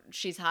 oh,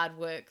 she's hard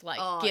work, like,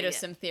 get her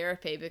some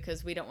therapy,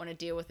 because we don't want to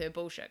deal with her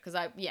bullshit. Because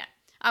I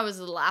was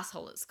a little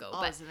asshole at school.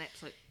 I was an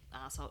absolute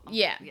asshole.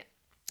 Yeah.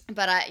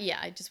 But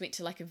I just went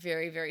to, like, a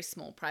very, very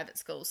small private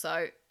school.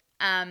 So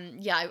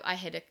I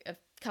had a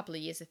couple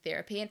of years of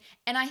therapy,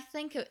 and I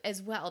think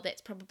as well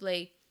that's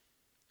probably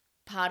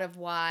part of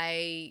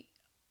why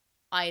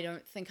I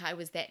don't think I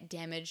was that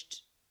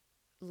damaged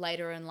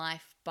later in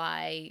life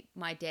by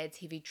my dad's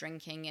heavy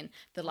drinking and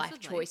the life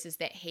choices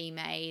that he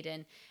made,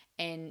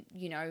 and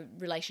you know,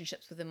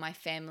 relationships within my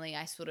family.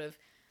 I sort of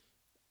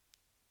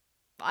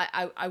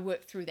I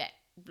worked through that,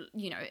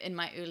 you know, in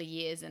my early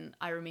years, and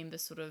I remember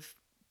sort of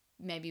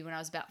maybe when I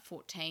was about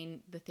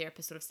 14, the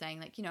therapist sort of saying,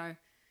 like, you know,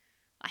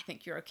 I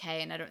think you're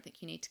okay, and I don't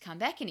think you need to come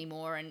back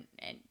anymore, and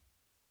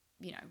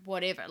you know,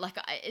 whatever. Like,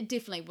 it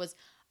definitely was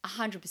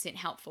 100%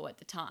 helpful at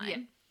the time. Yeah.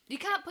 You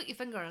can't put your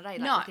finger on it, eh? Like,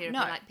 No, therapy. no.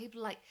 Like,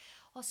 people are like,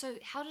 oh, so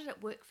how did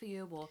it work for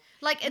you? Or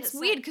like, it's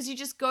weird because you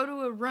just go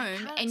to a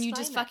room and you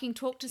just explain it. fucking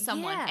talk to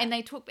someone, and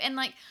they talk, and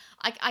like,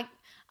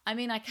 I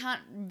mean, I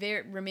can't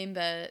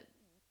remember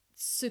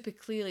super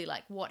clearly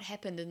like what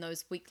happened in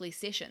those weekly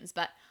sessions,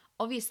 but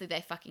obviously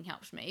they fucking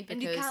helped me. Because,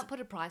 and you can't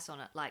put a price on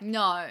it. Like,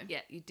 no.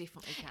 Yeah, you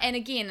definitely can't. And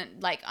again,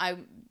 like,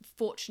 I'm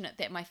fortunate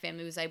that my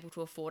family was able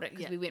to afford it,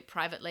 because we went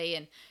privately,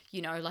 and,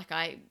 you know, like,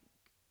 I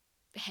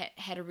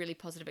had a really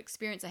positive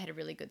experience. I had a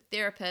really good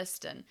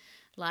therapist, and,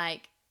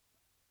 like,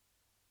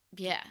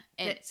 yeah.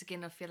 And that's,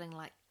 again, a feeling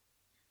like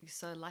you're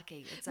so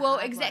lucky. It's well,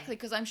 exactly,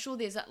 because I'm sure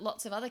there's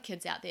lots of other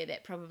kids out there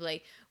that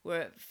probably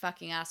were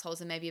fucking assholes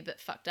and maybe a bit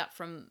fucked up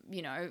from,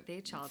 you know, their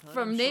childhood.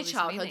 From their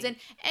childhoods. And,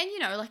 you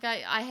know, like,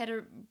 I had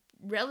a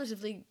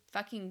relatively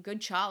fucking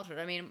good childhood.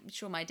 I mean, I'm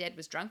sure my dad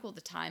was drunk all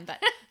the time,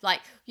 but like,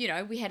 you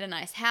know, we had a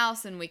nice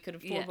house and we could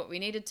afford what we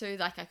needed to.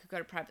 Like, I could go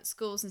to private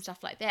schools and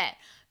stuff like that.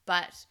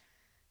 But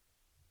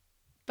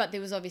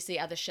there was obviously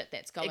other shit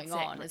that's going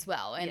on as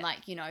well. And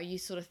like, you know, you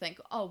sort of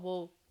think, oh,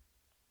 well,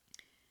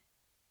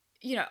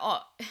 you know, oh,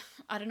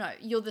 I don't know,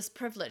 you're this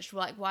privileged.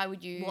 Like, why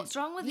would you? What's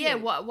wrong with you? Yeah,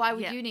 why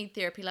would you need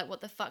therapy? Like,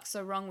 what the fuck's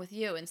so wrong with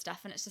you and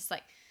stuff? And it's just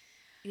like,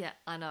 yeah,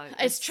 I know.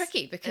 It's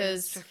tricky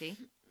because it's tricky.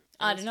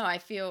 I don't know. I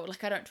feel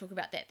like I don't talk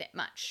about that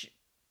much.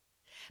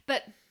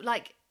 But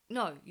like,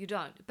 no, you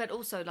don't. But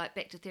also, like,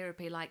 back to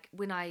therapy. Like,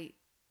 when I,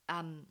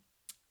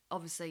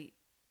 obviously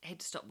had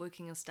to stop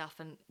working and stuff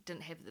and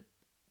didn't have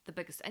the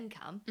biggest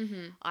income,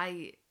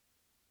 I,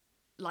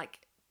 like,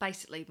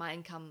 basically my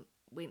income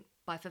went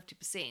by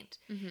 50%.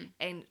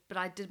 But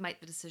I did make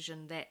the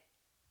decision that,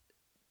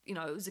 you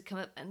know, it was a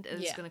commitment. It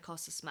was going to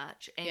cost this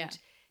much, and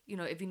you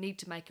know, if you need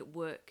to make it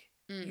work,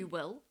 you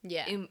will.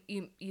 Yeah.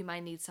 You may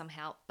need some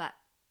help, but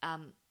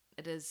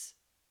it is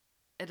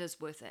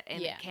worth it,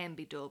 and it can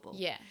be doable.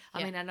 Yeah.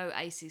 I mean, I know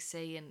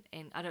ACC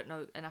and I don't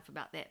know enough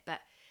about that, but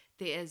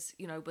there is,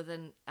 you know,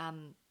 within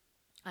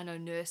I know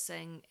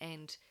nursing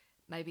and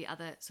maybe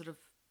other sort of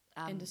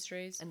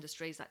industries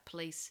like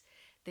police,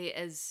 there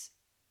is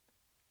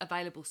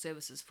available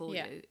services for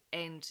you,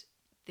 and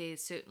they're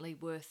certainly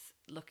worth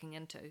looking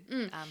into.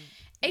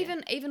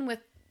 Even with,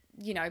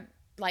 you know,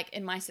 like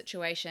in my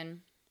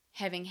situation,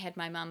 having had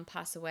my mum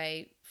pass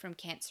away from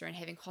cancer and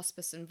having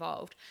hospice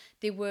involved,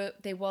 there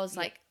was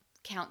like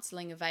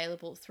counselling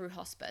available through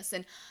hospice,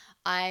 and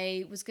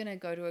I was going to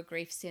go to a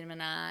grief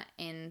seminar,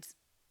 and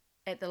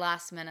at the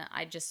last minute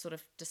I just sort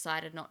of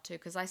decided not to,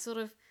 because I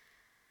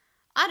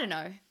don't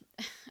know,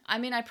 I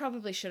mean, I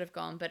probably should have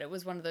gone, but it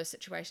was one of those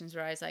situations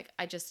where I was like,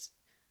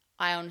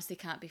 I honestly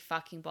can't be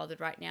fucking bothered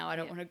right now. I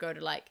don't want to go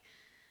to like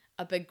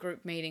a big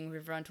group meeting where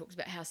everyone talks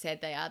about how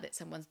sad they are that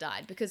someone's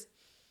died, because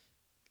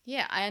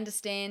I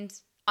understand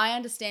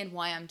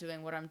why I'm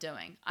doing what I'm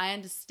doing. I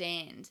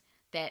understand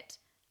that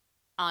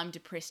I'm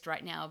depressed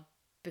right now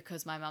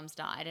because my mum's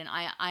died, and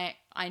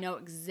I know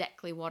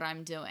exactly what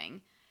I'm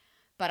doing,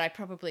 but I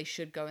probably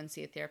should go and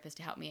see a therapist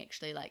to help me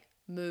actually like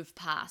move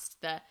past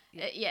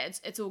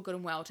it's all good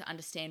and well to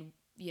understand,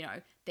 you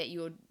know, that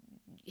you're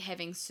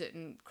having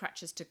certain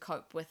crutches to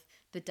cope with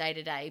the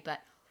day-to-day, but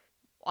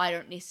I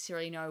don't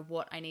necessarily know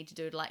what I need to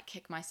do to like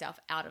kick myself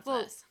out of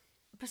this.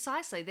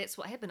 Precisely, that's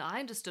what happened. I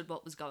understood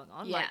what was going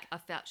on. Yeah. Like, I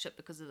felt shit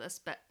because of this,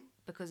 but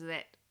because of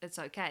that, it's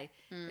okay.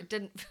 It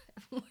didn't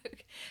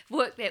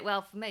work that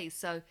well for me.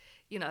 So,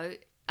 you know,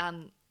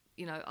 I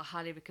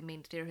highly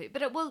recommend therapy.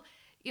 But it will,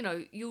 you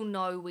know, you'll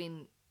know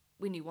when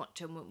you want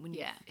to, and when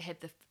you have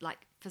the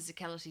like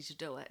physicality to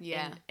do it,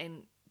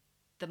 and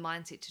the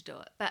mindset to do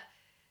it. But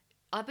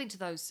I've been to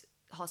those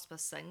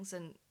hospice things,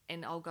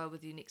 and I'll go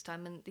with you next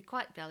time, and they're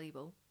quite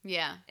valuable.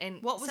 Yeah.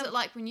 And what was it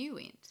like when you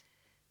went?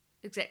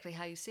 Exactly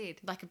how you said.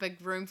 Like a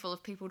big room full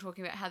of people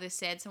talking about how they're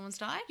sad someone's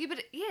died?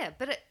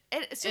 But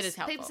it's just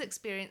helpful. people's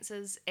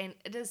experiences, and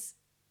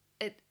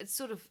it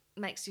sort of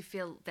makes you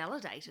feel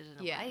validated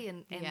in a way,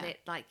 and that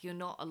like you're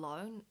not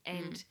alone,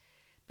 and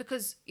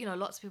because, you know,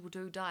 lots of people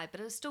do die, but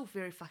it's still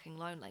very fucking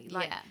lonely.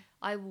 Like,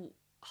 I will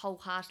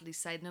wholeheartedly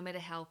say, no matter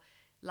how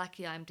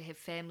lucky I am to have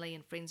family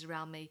and friends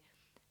around me,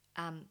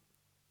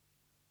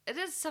 it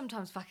is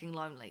sometimes fucking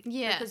lonely.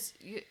 Yeah. Because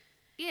you...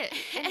 Yeah.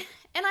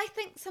 And I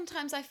think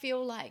sometimes I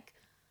feel like,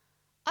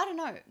 I don't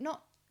know,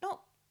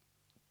 not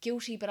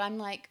guilty, but I'm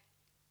like,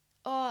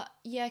 oh,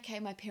 yeah, okay,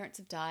 my parents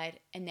have died,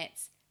 and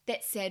that's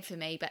sad for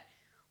me, but,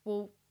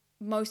 well,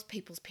 most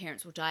people's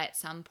parents will die at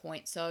some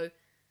point, so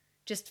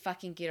just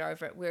fucking get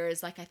over it.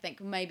 Whereas, like, I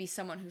think maybe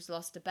someone who's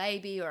lost a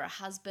baby or a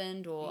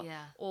husband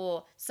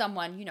or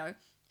someone, you know,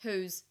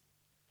 who's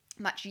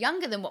much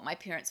younger than what my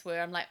parents were,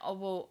 I'm like, oh,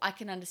 well, I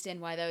can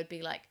understand why they would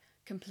be, like,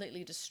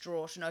 completely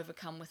distraught and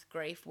overcome with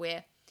grief,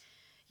 where,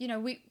 you know,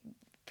 we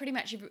pretty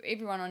much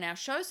everyone on our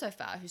show so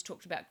far who's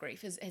talked about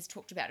grief has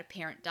talked about a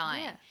parent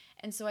dying.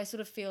 And so I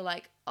sort of feel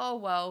like, oh,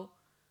 well,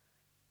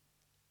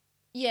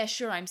 yeah,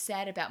 sure, I'm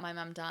sad about my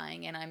mum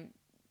dying, and I'm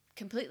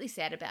completely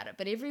sad about it,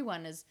 but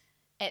everyone is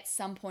at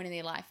some point in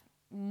their life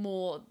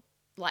more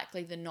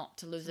likely than not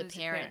to lose a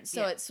parent.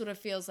 So it sort of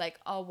feels like,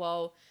 oh,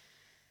 well,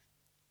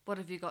 what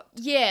have you got?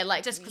 Yeah,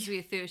 like, just because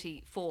we're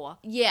 34.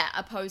 Yeah,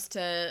 opposed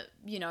to,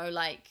 you know,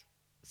 like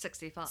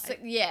 65.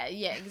 Yeah,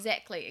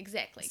 exactly.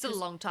 Still a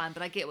long time,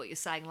 but I get what you're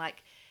saying.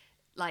 Like,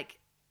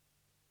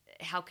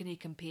 how can you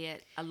compare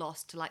a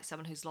loss to like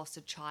someone who's lost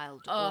a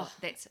child? Oh,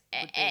 would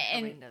be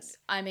horrendous.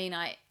 I mean,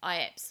 I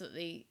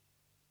absolutely,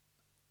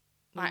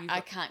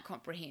 I can't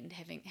comprehend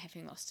having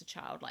lost a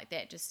child like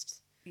that.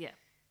 Just,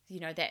 you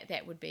know,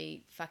 that would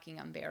be fucking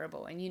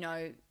unbearable. And, you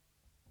know,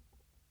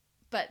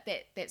 but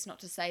that's not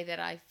to say that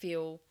I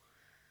feel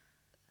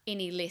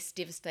any less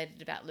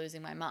devastated about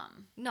losing my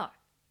mum. No.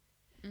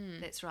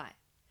 That's right.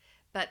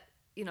 But,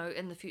 you know,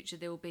 in the future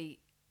there will be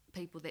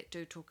people that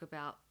do talk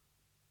about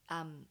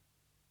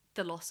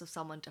the loss of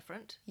someone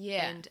different.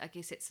 Yeah. And I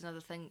guess that's another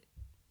thing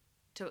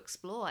to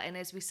explore. And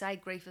as we say,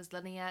 grief is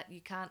linear.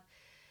 You can't...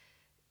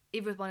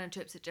 Everyone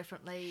interprets it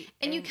differently.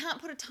 And you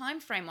can't put a time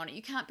frame on it.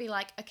 You can't be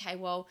like, okay,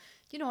 well,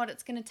 you know what,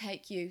 it's going to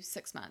take you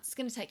 6 months. It's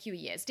going to take you a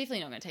year. It's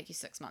definitely not going to take you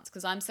 6 months,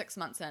 because I'm 6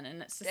 months in,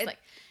 and it's just like,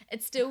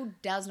 it still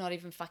does not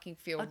even fucking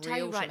feel real to me. I'll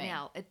tell you right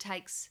now, it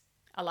takes...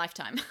 a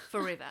lifetime.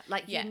 Forever.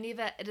 Like, you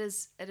never... It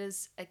is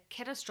a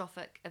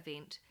catastrophic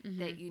event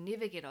that you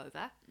never get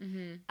over.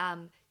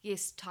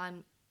 Yes,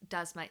 time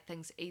does make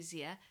things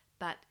easier,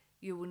 but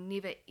you will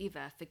never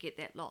ever forget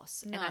that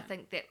loss. No. And I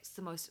think that's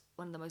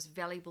one of the most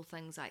valuable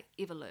things I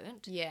ever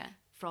learned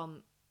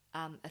from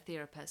a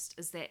therapist,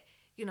 is that,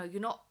 you know, you're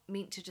not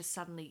meant to just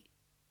suddenly...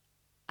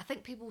 I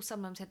think people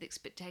sometimes have the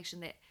expectation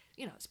that,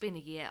 you know, it's been a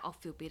year, I'll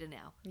feel better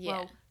now.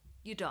 Well,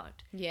 you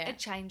don't. It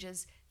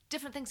changes.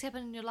 Different things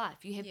happen in your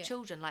life. You have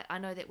children. Like, I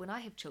know that when I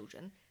have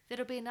children,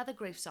 there'll be another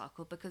grief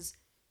cycle because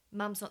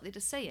mum's not there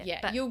to see it. Yeah,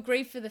 but you'll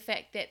grieve for the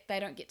fact that they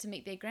don't get to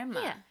meet their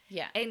grandma.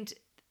 Yeah. And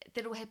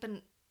that'll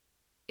happen,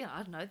 you know,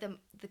 I don't know,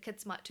 the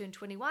kids might turn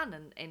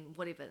 21 and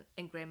whatever,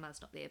 and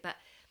grandma's not there. But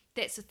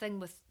that's the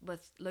thing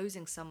with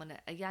losing someone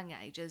at a young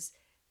age, is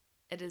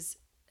it is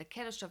a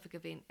catastrophic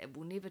event. It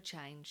will never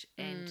change,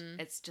 and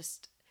it's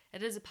just,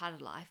 it is a part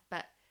of life,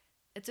 but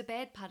it's a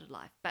bad part of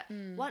life. But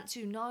once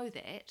you know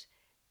that,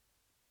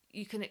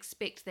 you can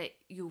expect that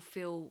you'll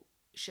feel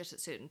shit at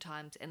certain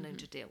times and learn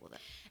to deal with it.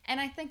 And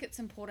I think it's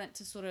important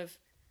to sort of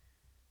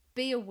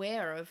be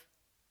aware of,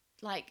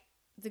 like,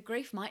 the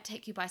grief might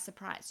take you by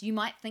surprise. You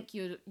might think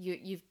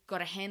you've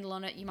got a handle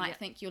on it. You might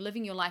think you're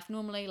living your life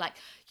normally, like,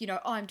 you know,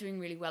 oh, I'm doing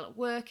really well at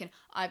work, and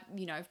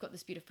I've got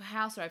this beautiful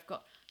house, or I've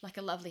got like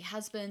a lovely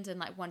husband and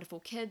like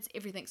wonderful kids.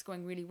 Everything's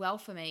going really well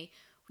for me.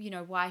 You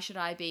know, why should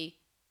I be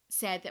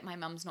sad that my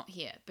mum's not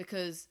here?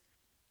 Because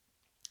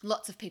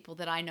lots of people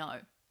that I know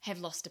have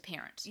lost a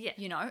parent. Yeah.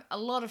 You know, a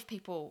lot of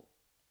people,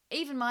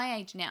 even my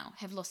age now,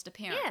 have lost a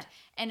parent. Yeah.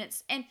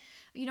 And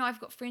you know,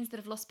 I've got friends that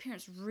have lost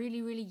parents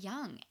really, really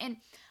young. And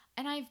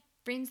I have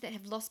friends that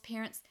have lost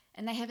parents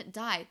and they haven't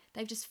died.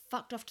 They've just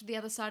fucked off to the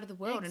other side of the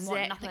world and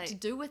want nothing to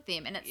do with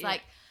them. And it's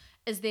like,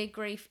 is their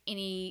grief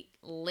any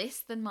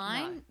less than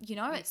mine? No. You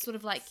know, it's sort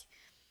of like...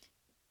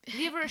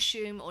 Never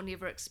assume or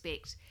never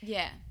expect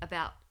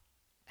about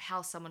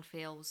how someone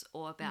feels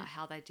or about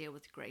how they deal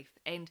with grief,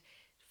 and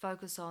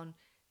focus on,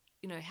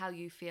 how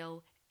you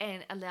feel,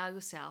 and allow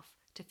yourself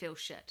to feel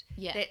shit.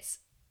 Yeah. That's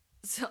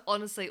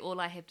honestly all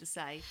I have to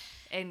say,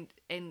 and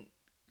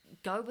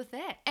go with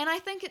that. And I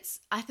think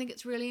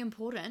it's really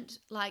important,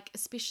 like,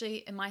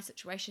 especially in my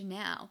situation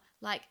now,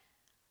 like,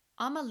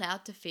 I'm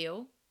allowed to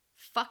feel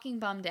fucking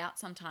bummed out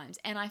sometimes,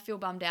 and I feel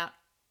bummed out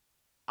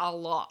a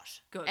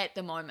lot at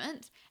the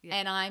moment. Yeah.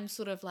 And I'm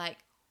sort of like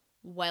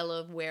well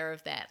aware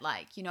of that.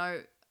 Like,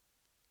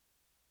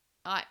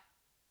 I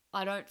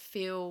don't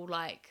feel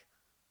like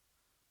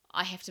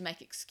I have to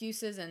make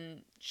excuses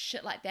and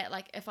shit like that.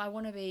 Like, if I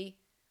want to be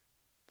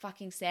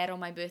fucking sad on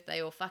my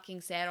birthday or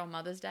fucking sad on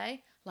Mother's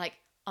Day, like,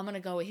 I'm going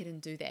to go ahead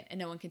and do that. And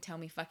no one can tell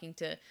me fucking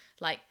to,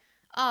 like,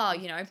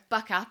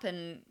 buck up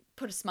and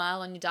put a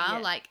smile on your dial.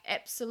 Yeah. Like,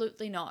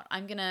 absolutely not.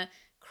 I'm going to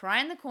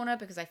cry in the corner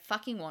because I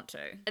fucking want to.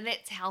 And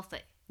that's healthy.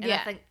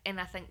 And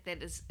I think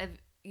that is,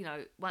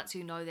 once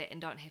you know that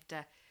and don't have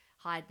to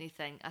hide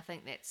anything, I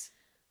think that's,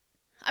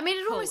 I mean,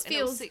 it cool. almost and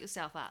feels, set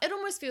yourself up. It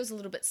almost feels a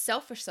little bit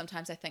selfish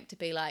sometimes, I think, to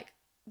be like,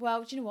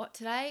 well, do you know what,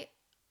 today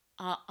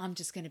I'm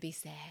just going to be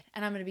sad,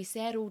 and I'm going to be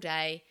sad all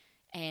day,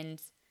 and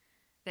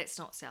that's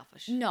not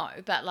selfish. No,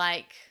 but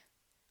like,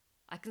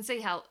 I can see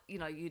how,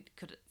 you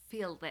could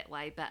feel that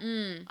way, but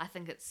I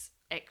think it's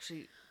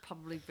actually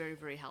probably very,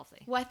 very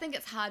healthy. Well, I think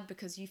it's hard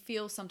because you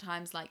feel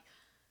sometimes like,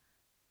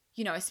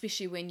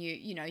 especially when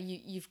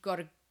you've got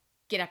to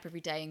get up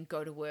every day and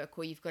go to work,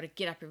 or you've got to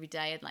get up every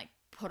day and like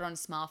put on a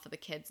smile for the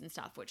kids and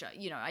stuff, which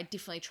I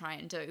definitely try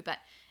and do. But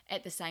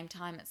at the same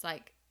time, it's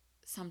like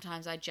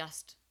sometimes I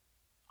just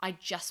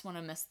want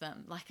to miss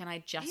them, like, and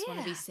I just want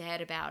to be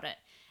sad about it,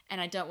 and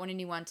I don't want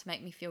anyone to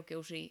make me feel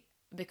guilty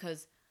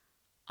because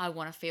I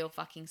want to feel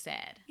fucking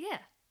sad. Yeah.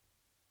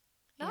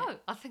 No,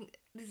 I think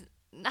there's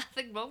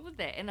nothing wrong with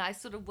that, and I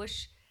sort of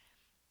wish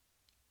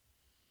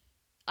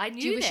I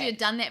knew. Do you wish you had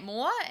done that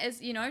more? As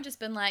just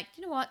been like,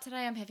 you know what,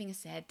 today I'm having a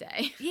sad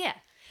day. Yeah,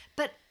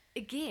 but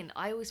again,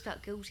 I always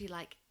felt guilty,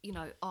 like,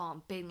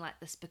 I'm being like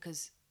this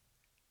because,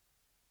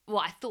 well,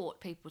 I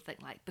thought people would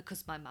think like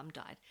because my mum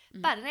died,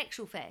 but in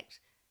actual fact,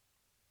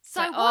 so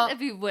like, what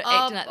if you were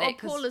acting like that?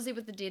 Poor Lizzie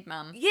with the dead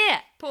mum. Yeah,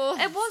 poor.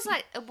 It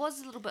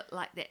was a little bit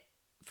like that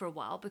for a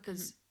while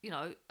because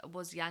I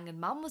was young and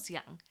mum was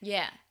young.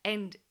 Yeah,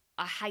 and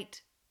I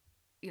hate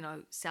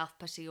self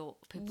pity or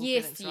people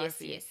getting sorry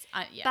for you.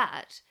 Yeah.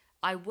 But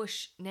I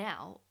wish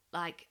now,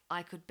 like,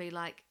 I could be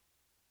like,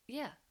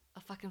 yeah, I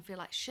fucking feel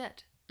like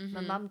shit.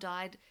 My mum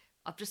died.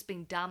 I've just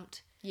been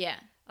dumped. Yeah.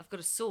 I've got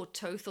a sore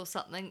tooth or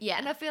something. Yeah.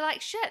 And I feel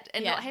like shit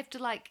and not have to,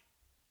 like,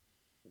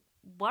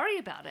 worry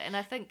about it. And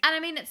I think... And I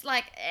mean, it's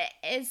like,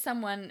 as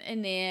someone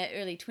in their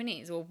early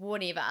 20s or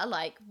whatever,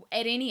 like,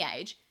 at any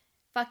age,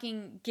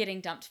 fucking getting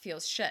dumped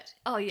feels shit.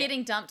 Oh, yeah.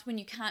 Getting dumped when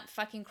you can't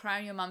fucking cry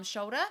on your mum's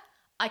shoulder,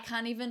 I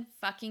can't even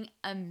fucking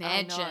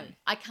imagine.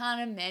 I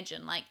can't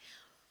imagine, like...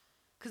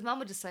 Because mum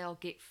would just say, "Oh,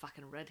 get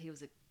fucking rid. He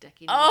was a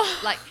dick."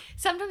 Oh. Like,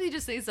 sometimes you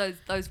just see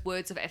those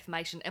words of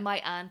affirmation. And my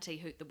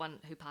auntie, the one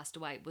who passed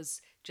away,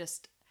 was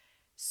just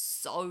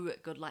so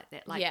good like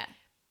that. Like,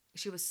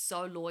 she was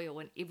so loyal,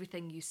 and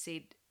everything you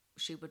said,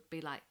 she would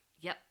be like,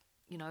 "Yep,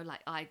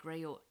 like, I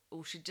agree," or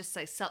she'd just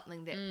say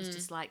something that was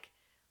just like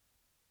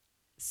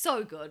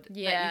so good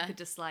that you could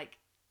just like,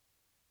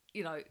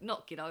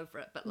 not get over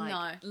it, but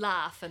like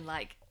laugh and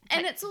like.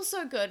 And it's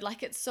also good.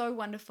 Like, it's so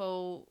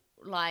wonderful.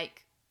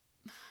 Like.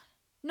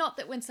 Not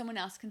that when someone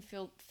else can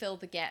fill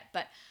the gap,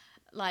 but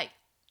like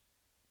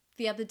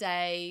the other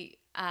day,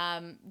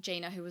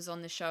 Gina, who was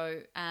on the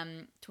show,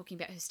 talking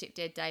about her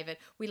stepdad, David,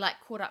 we like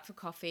caught up for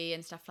coffee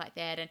and stuff like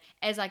that. And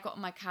as I got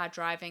in my car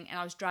driving, and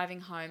I was driving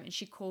home, and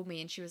she called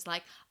me and she was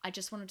like, "I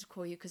just wanted to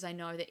call you because I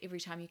know that every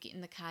time you get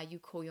in the car, you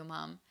call your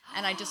mum.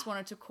 And I just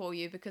wanted to call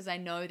you because I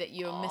know that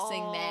you're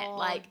missing that."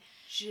 Like,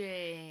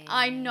 Jane.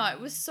 I know,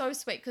 it was so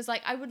sweet because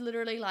like I would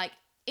literally like,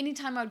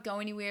 anytime I would go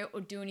anywhere or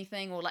do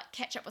anything or like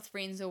catch up with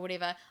friends or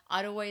whatever,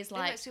 I'd always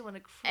like,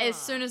 as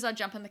soon as I'd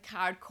jump in the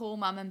car, I'd call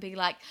mum and be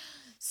like,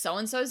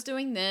 so-and-so's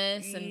doing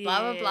this and blah,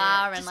 blah,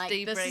 blah. And like,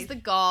 this is the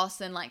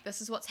goss and like,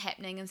 this is what's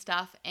happening and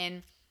stuff.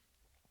 And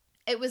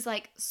it was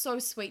like so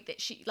sweet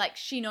that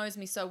she knows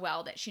me so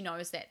well that she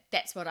knows that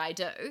that's what I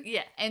do.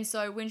 Yeah. And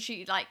so when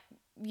she like,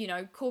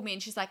 called me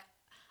and she's like,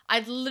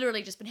 I'd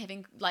literally just been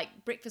having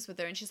like breakfast with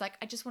her, and she's like,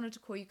 "I just wanted to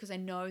call you because I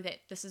know that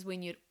this is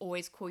when you'd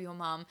always call your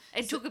mum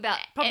and talk about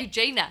probably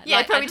Gina." Yeah,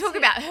 like, probably talk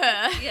about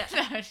her.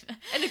 Yeah,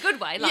 in a good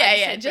way. Like,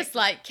 yeah, just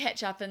like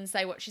catch up and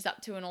say what she's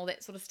up to and all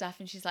that sort of stuff.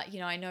 And she's like,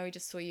 "I know I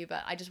just saw you,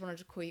 but I just wanted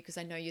to call you because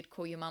I know you'd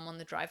call your mum on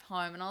the drive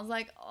home." And I was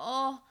like,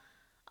 "Oh,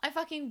 I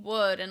fucking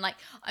would." And like,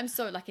 I'm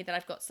so lucky that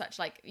I've got such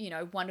like,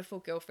 wonderful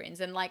girlfriends,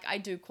 and like I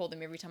do call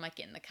them every time I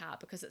get in the car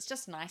because it's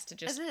just nice to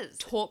just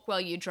talk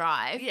while you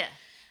drive. Yeah.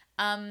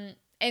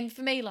 And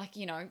for me, like,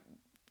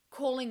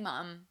 calling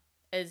mum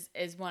is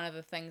one of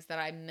the things that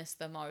I miss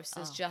the most,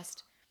 is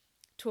just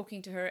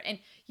talking to her. And,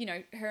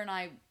 her and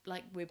I,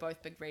 like, we're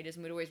both big readers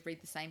and we'd always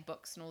read the same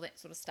books and all that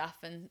sort of stuff.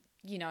 And,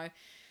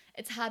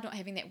 it's hard not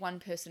having that one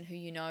person who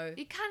You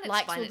can't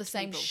likes explain all it the to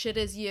same people. shit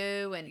as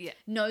you and Yeah.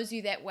 knows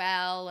you that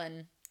well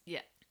and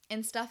Yeah.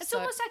 stuff. It's so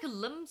almost like a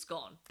limb's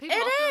gone. People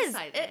it often is.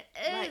 say that.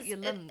 It Like is. your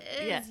limb.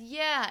 It is.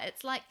 Yeah.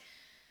 It's like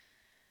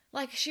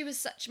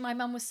my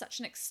mum was such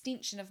an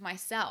extension of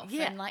myself.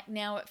 Yeah. And like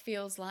now it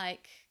feels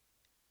like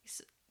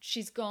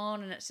she's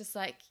gone and it's just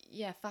like,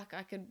 yeah, fuck,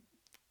 I could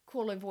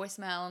call her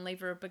voicemail and leave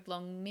her a big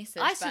long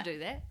message. I should do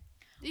that.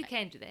 You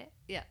can do that.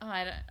 Yeah. Oh,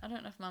 I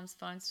don't know if mum's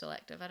phone's still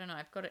active. I don't know.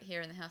 I've got it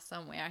here in the house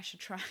somewhere. I should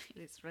try.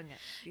 Let's ring it.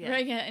 Yeah.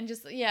 Ring it and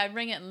just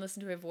ring it and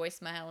listen to her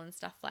voicemail and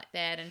stuff like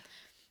that. And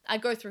I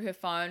go through her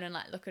phone and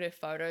like look at her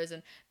photos,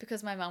 and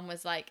because my mum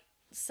was like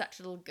such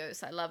a little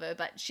goose, I love her,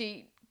 but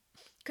she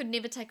could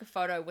never take a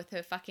photo with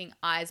her fucking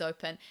eyes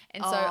open.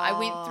 And so I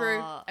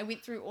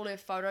went through all her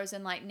photos,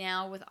 and like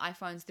now with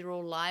iPhones they're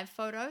all live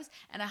photos,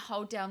 and I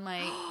hold down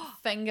my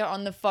finger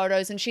on the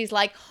photos and she's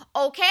like,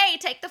 okay,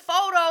 take the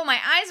photo, my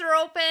eyes are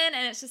open.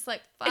 And it's just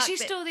like, fuck. Is she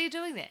still there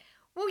doing that?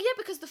 Well, yeah,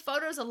 because the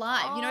photos are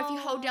live. You know, if you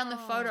hold down the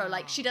photo,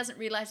 like she doesn't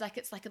realize like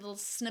it's like a little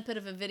snippet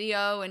of a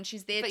video and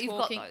she's there But talking.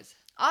 you've got those.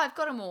 Oh, I've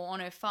got them all on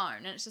her phone,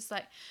 and it's just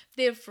like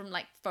they're from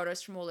like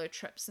photos from all her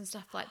trips and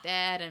stuff like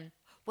that. And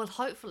Well,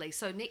 hopefully.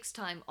 So next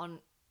time on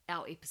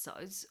our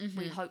episodes,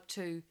 we hope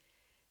to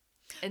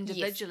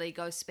individually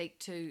go speak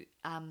to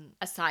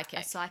a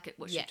psychic.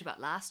 which Yeah. we talked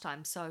about last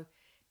time. So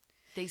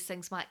these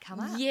things might come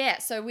up. Yeah,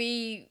 so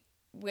we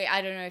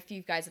I don't know if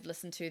you guys have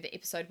listened to the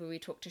episode where we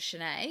talked to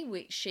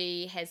Shanae.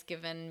 She has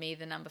given me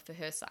the number for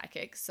her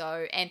psychic.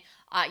 So, and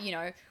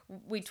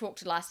we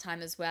talked last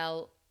time as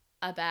well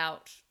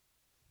about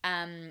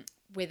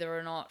whether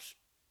or not,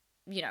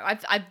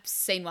 I've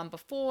seen one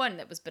before and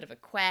it was a bit of a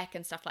quack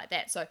and stuff like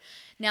that. So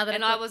now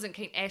that I wasn't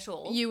keen at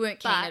all. You weren't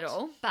keen at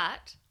all.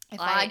 But if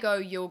I go,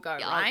 you'll go,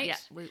 right? Yeah,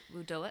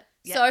 we'll do it.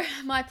 Yeah.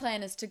 So my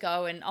plan is to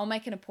go and I'll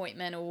make an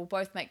appointment, or we'll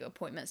both make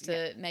appointments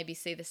to maybe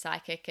see the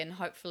psychic, and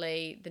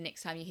hopefully the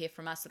next time you hear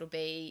from us, it'll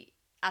be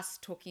us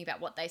talking about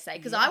what they say.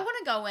 Because I want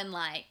to go in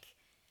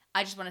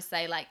I just want to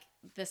say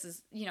this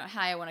is,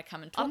 how I want to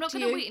come and talk I'm not to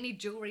going to you. wear any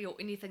jewelry or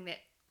anything that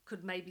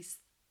could maybe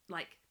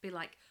be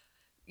like,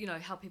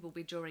 how people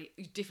wear jewelry.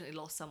 You definitely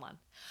lost someone.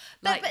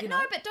 But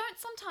don't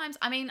sometimes.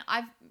 I mean,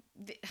 I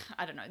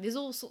don't know. There's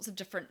all sorts of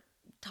different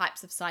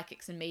types of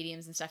psychics and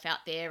mediums and stuff out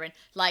there, and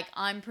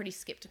I'm pretty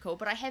skeptical,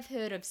 but I have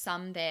heard of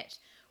some that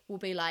will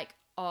be like,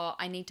 oh,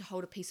 I need to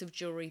hold a piece of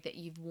jewelry that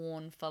you've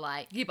worn for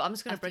yeah, but I'm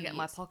just going to bring it in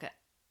my years. pocket.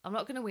 I'm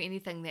not going to wear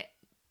anything that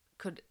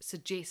could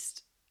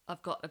suggest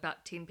I've got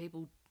about 10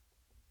 people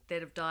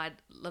that have died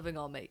living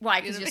on me.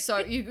 Why? Because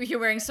you're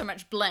wearing so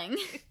much bling.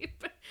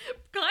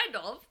 Kind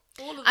of.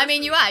 All of I this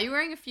mean, is- you're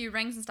wearing a few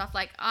rings and stuff.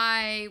 Like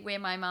I wear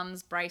my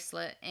mum's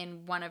bracelet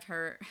and one of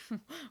her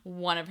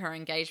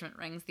engagement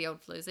rings, the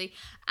old floozy.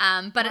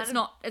 But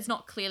it's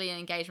not clearly an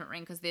engagement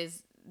ring because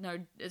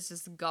it's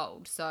just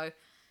gold. So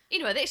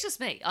anyway, that's just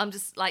me. I'm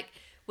just like,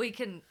 you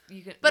can. But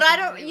you I can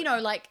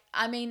don't, wear it.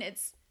 I mean,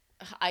 it's.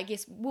 I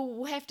guess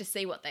we'll have to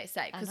see what they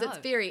say, because it's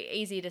know. very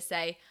easy to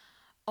say,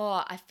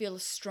 oh, I feel a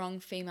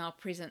strong female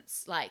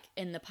presence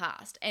in the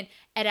past. And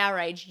at our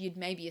age, you'd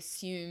maybe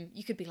assume,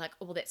 you could be like,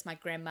 oh, well, that's my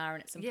grandma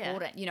and it's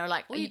important.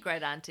 Or your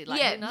great auntie. Who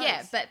knows?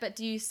 Yeah. But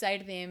do you say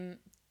to them,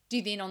 do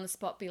you then on the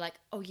spot be like,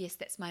 oh, yes,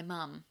 that's my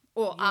mum?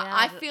 Or Yeah,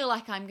 I feel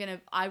like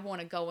I want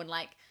to go and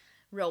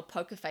real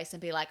poker face and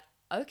be like,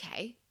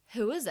 okay,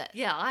 who is it?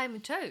 Yeah, I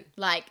am too.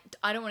 I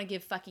don't want to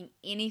give fucking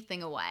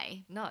anything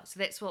away. No, so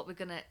that's what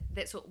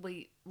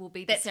we will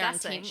be That's our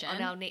discussing intention.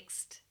 on our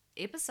next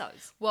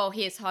episodes. Well,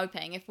 here's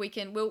hoping. If we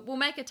can, we'll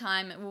make a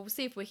time and we'll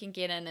see if we can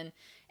get in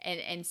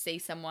and see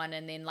someone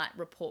and then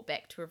report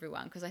back to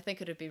everyone, because I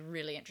think it would be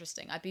really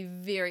interesting. I'd be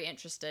very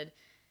interested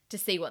to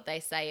see what they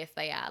say if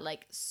they are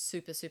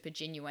super, super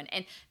genuine.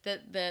 And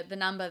the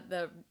number,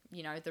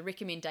 the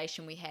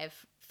recommendation we have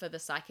for the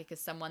psychic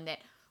is someone that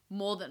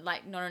more than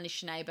not only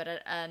Shanae, but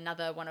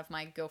another one of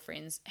my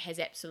girlfriends has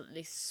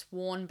absolutely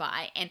sworn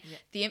by. And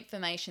the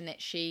information that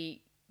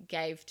she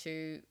gave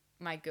to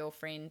my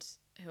girlfriend,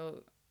 who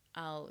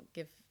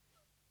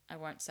I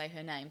won't say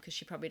her name because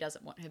she probably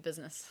doesn't want her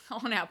business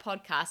on our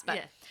podcast,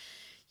 but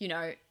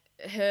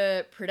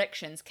her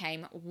predictions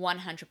came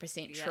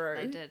 100% true.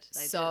 They did.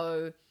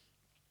 So,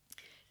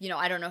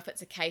 I don't know if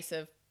it's a case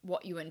of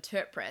what you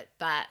interpret,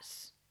 but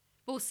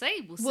We'll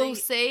see. We'll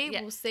see.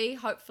 Yeah. We'll see.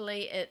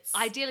 Hopefully it's...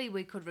 Ideally,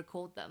 we could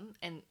record them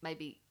and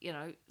maybe,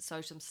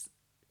 so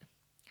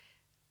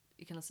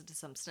you can listen to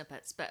some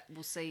snippets, but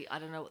we'll see. I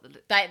don't know what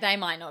They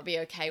might not be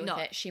okay with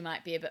it. She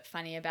might be a bit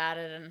funny about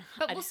it.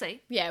 But we'll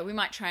see. Yeah, we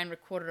might try and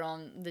record it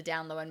on the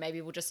down low, and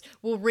maybe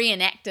we'll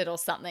reenact it or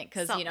something,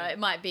 because, it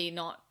might be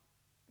not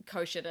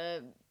kosher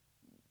to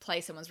play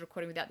someone's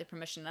recording without their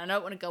permission. I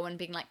don't want to go in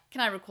being like,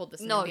 can I record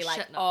this? And No, be like,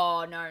 shit, no.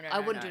 oh, no. I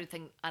wouldn't do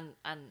anything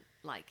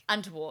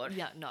untoward.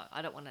 Yeah, no,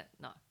 I don't want to.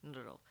 No, not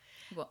at all.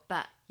 Well,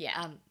 but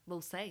yeah,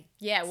 we'll see.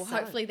 Yeah, well,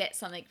 hopefully that's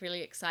something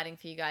really exciting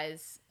for you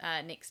guys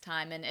next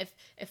time. And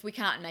if we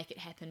can't make it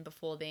happen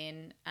before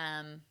then,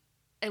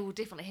 it will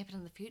definitely happen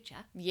in the future.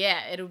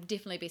 Yeah, it'll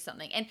definitely be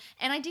something. And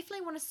I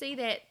definitely want to see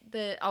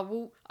that I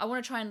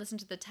want to try and listen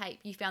to the tape.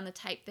 You found the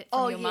tape that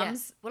from your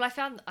mum's? Well,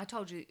 I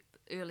told you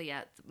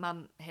earlier,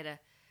 Mum had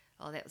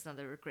that was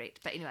another regret.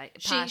 But anyway,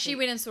 she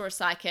went and saw a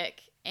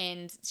psychic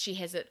and she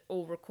has it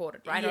all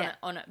recorded, right? Yeah.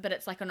 On it, but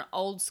it's like an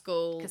old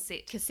school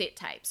cassette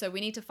tape. So we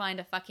need to find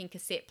a fucking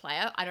cassette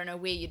player. I don't know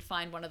where you'd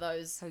find one of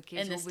those Who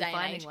cares? in this We'll be day and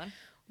finding age. one.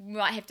 We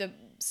might have to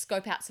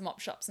scope out some op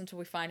shops until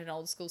we find an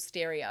old school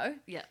stereo.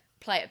 Yeah.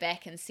 Play it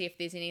back and see if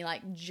there's any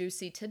like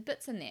juicy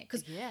tidbits in there.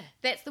 Because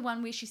that's the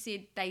one where she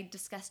said they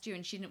discussed you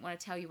and she didn't want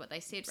to tell you what they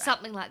said, right?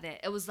 Something like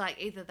that. It was like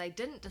either they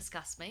didn't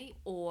discuss me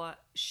or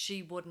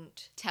she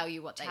wouldn't tell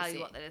you what they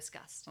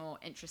discussed. Oh,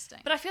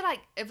 interesting. But I feel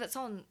like if it's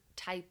on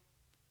tape,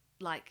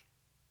 like,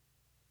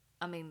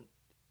 I mean,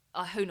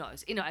 who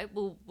knows? You know,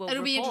 we'll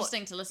It'll be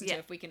interesting to listen to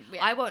if we can.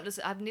 Yeah. I won't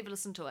listen. I've never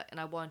listened to it, and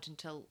I won't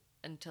until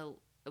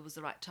it was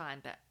the right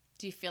time. But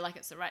do you feel like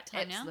it's the right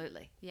time now?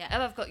 Absolutely. Yeah.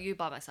 If I've got you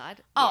by my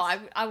side. Oh,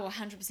 yes. I will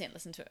 100%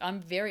 listen to it.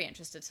 I'm very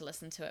interested to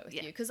listen to it with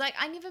you because, like,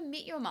 I never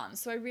met your mum,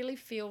 so I really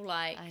feel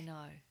like I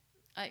know.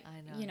 I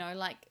know. You know,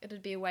 like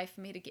it'd be a way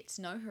for me to get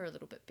to know her a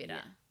little bit better.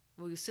 Yeah.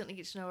 Well, you'll certainly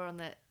get to know her on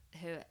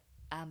her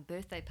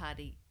birthday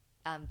party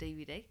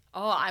DVD.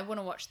 Oh, I want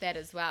to watch that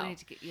as well. We need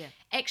to get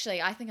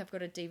Actually, I think I've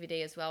got a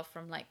DVD as well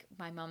from like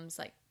my mum's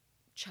like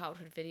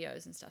childhood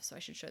videos and stuff, so I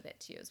should show that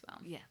to you as well.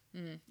 Yeah.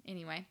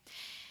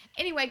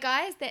 Anyway,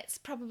 guys, that's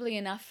probably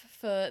enough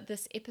for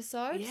this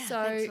episode. Yeah,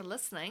 so thanks for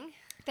listening.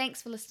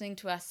 Thanks for listening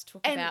to us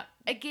talk and about.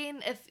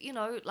 Again, if you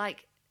know,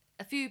 like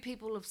a few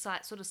people have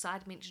side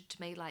mentioned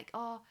to me, like,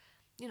 oh,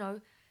 you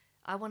know,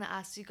 I want to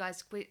ask you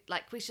guys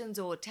questions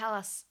or tell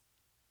us.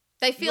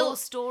 They feel your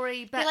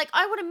story, but they're like,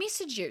 I want to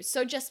message you,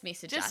 so just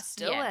message us. Just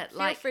do it.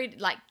 Feel free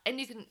to, and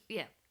you can,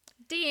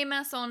 DM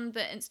us on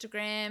the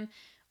Instagram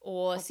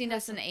or send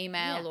us an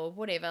email or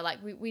whatever. Like,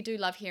 we do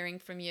love hearing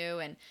from you,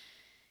 and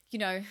you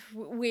know,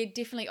 we're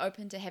definitely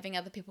open to having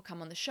other people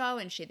come on the show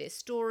and share their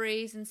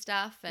stories and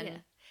stuff.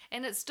 And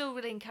it's still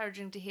really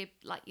encouraging to hear,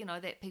 like, you know,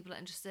 that people are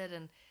interested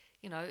and,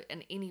 you know,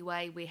 in any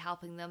way we're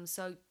helping them.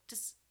 So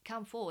just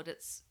come forward.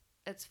 It's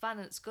fun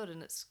and it's good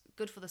and it's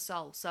good for the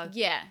soul. So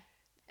yeah.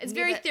 It's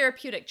very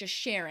therapeutic just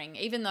sharing,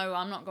 even though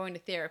I'm not going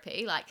to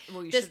therapy. Like,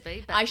 well, you should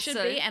be. But I should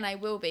be, and I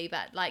will be.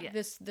 But like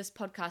this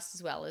podcast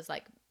as well is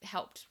like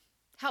helped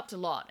a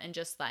lot, and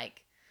just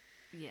like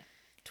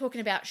talking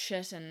about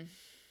shit and.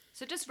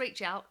 So just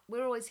reach out.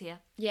 We're always here.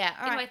 Yeah.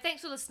 Anyway,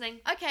 thanks for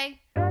listening.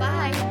 Okay.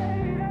 Bye.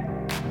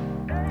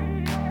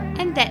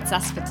 And that's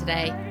us for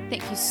today.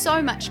 Thank you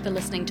so much for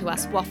listening to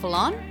us waffle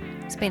on.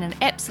 It's been an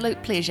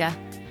absolute pleasure.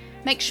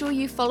 Make sure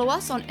you follow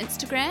us on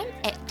Instagram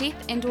at Death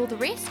and All the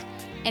Rest.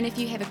 And if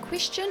you have a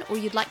question or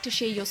you'd like to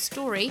share your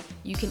story,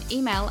 you can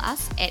email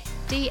us at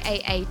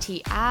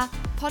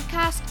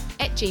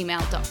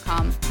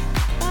daatrpodcast@gmail.com.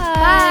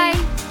 Bye.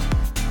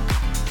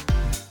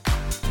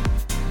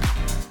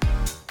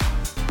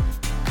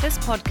 This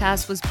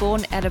podcast was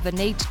born out of a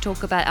need to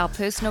talk about our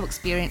personal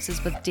experiences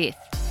with death.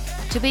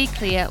 To be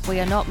clear, we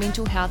are not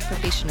mental health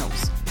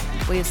professionals.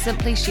 We are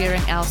simply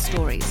sharing our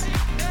stories.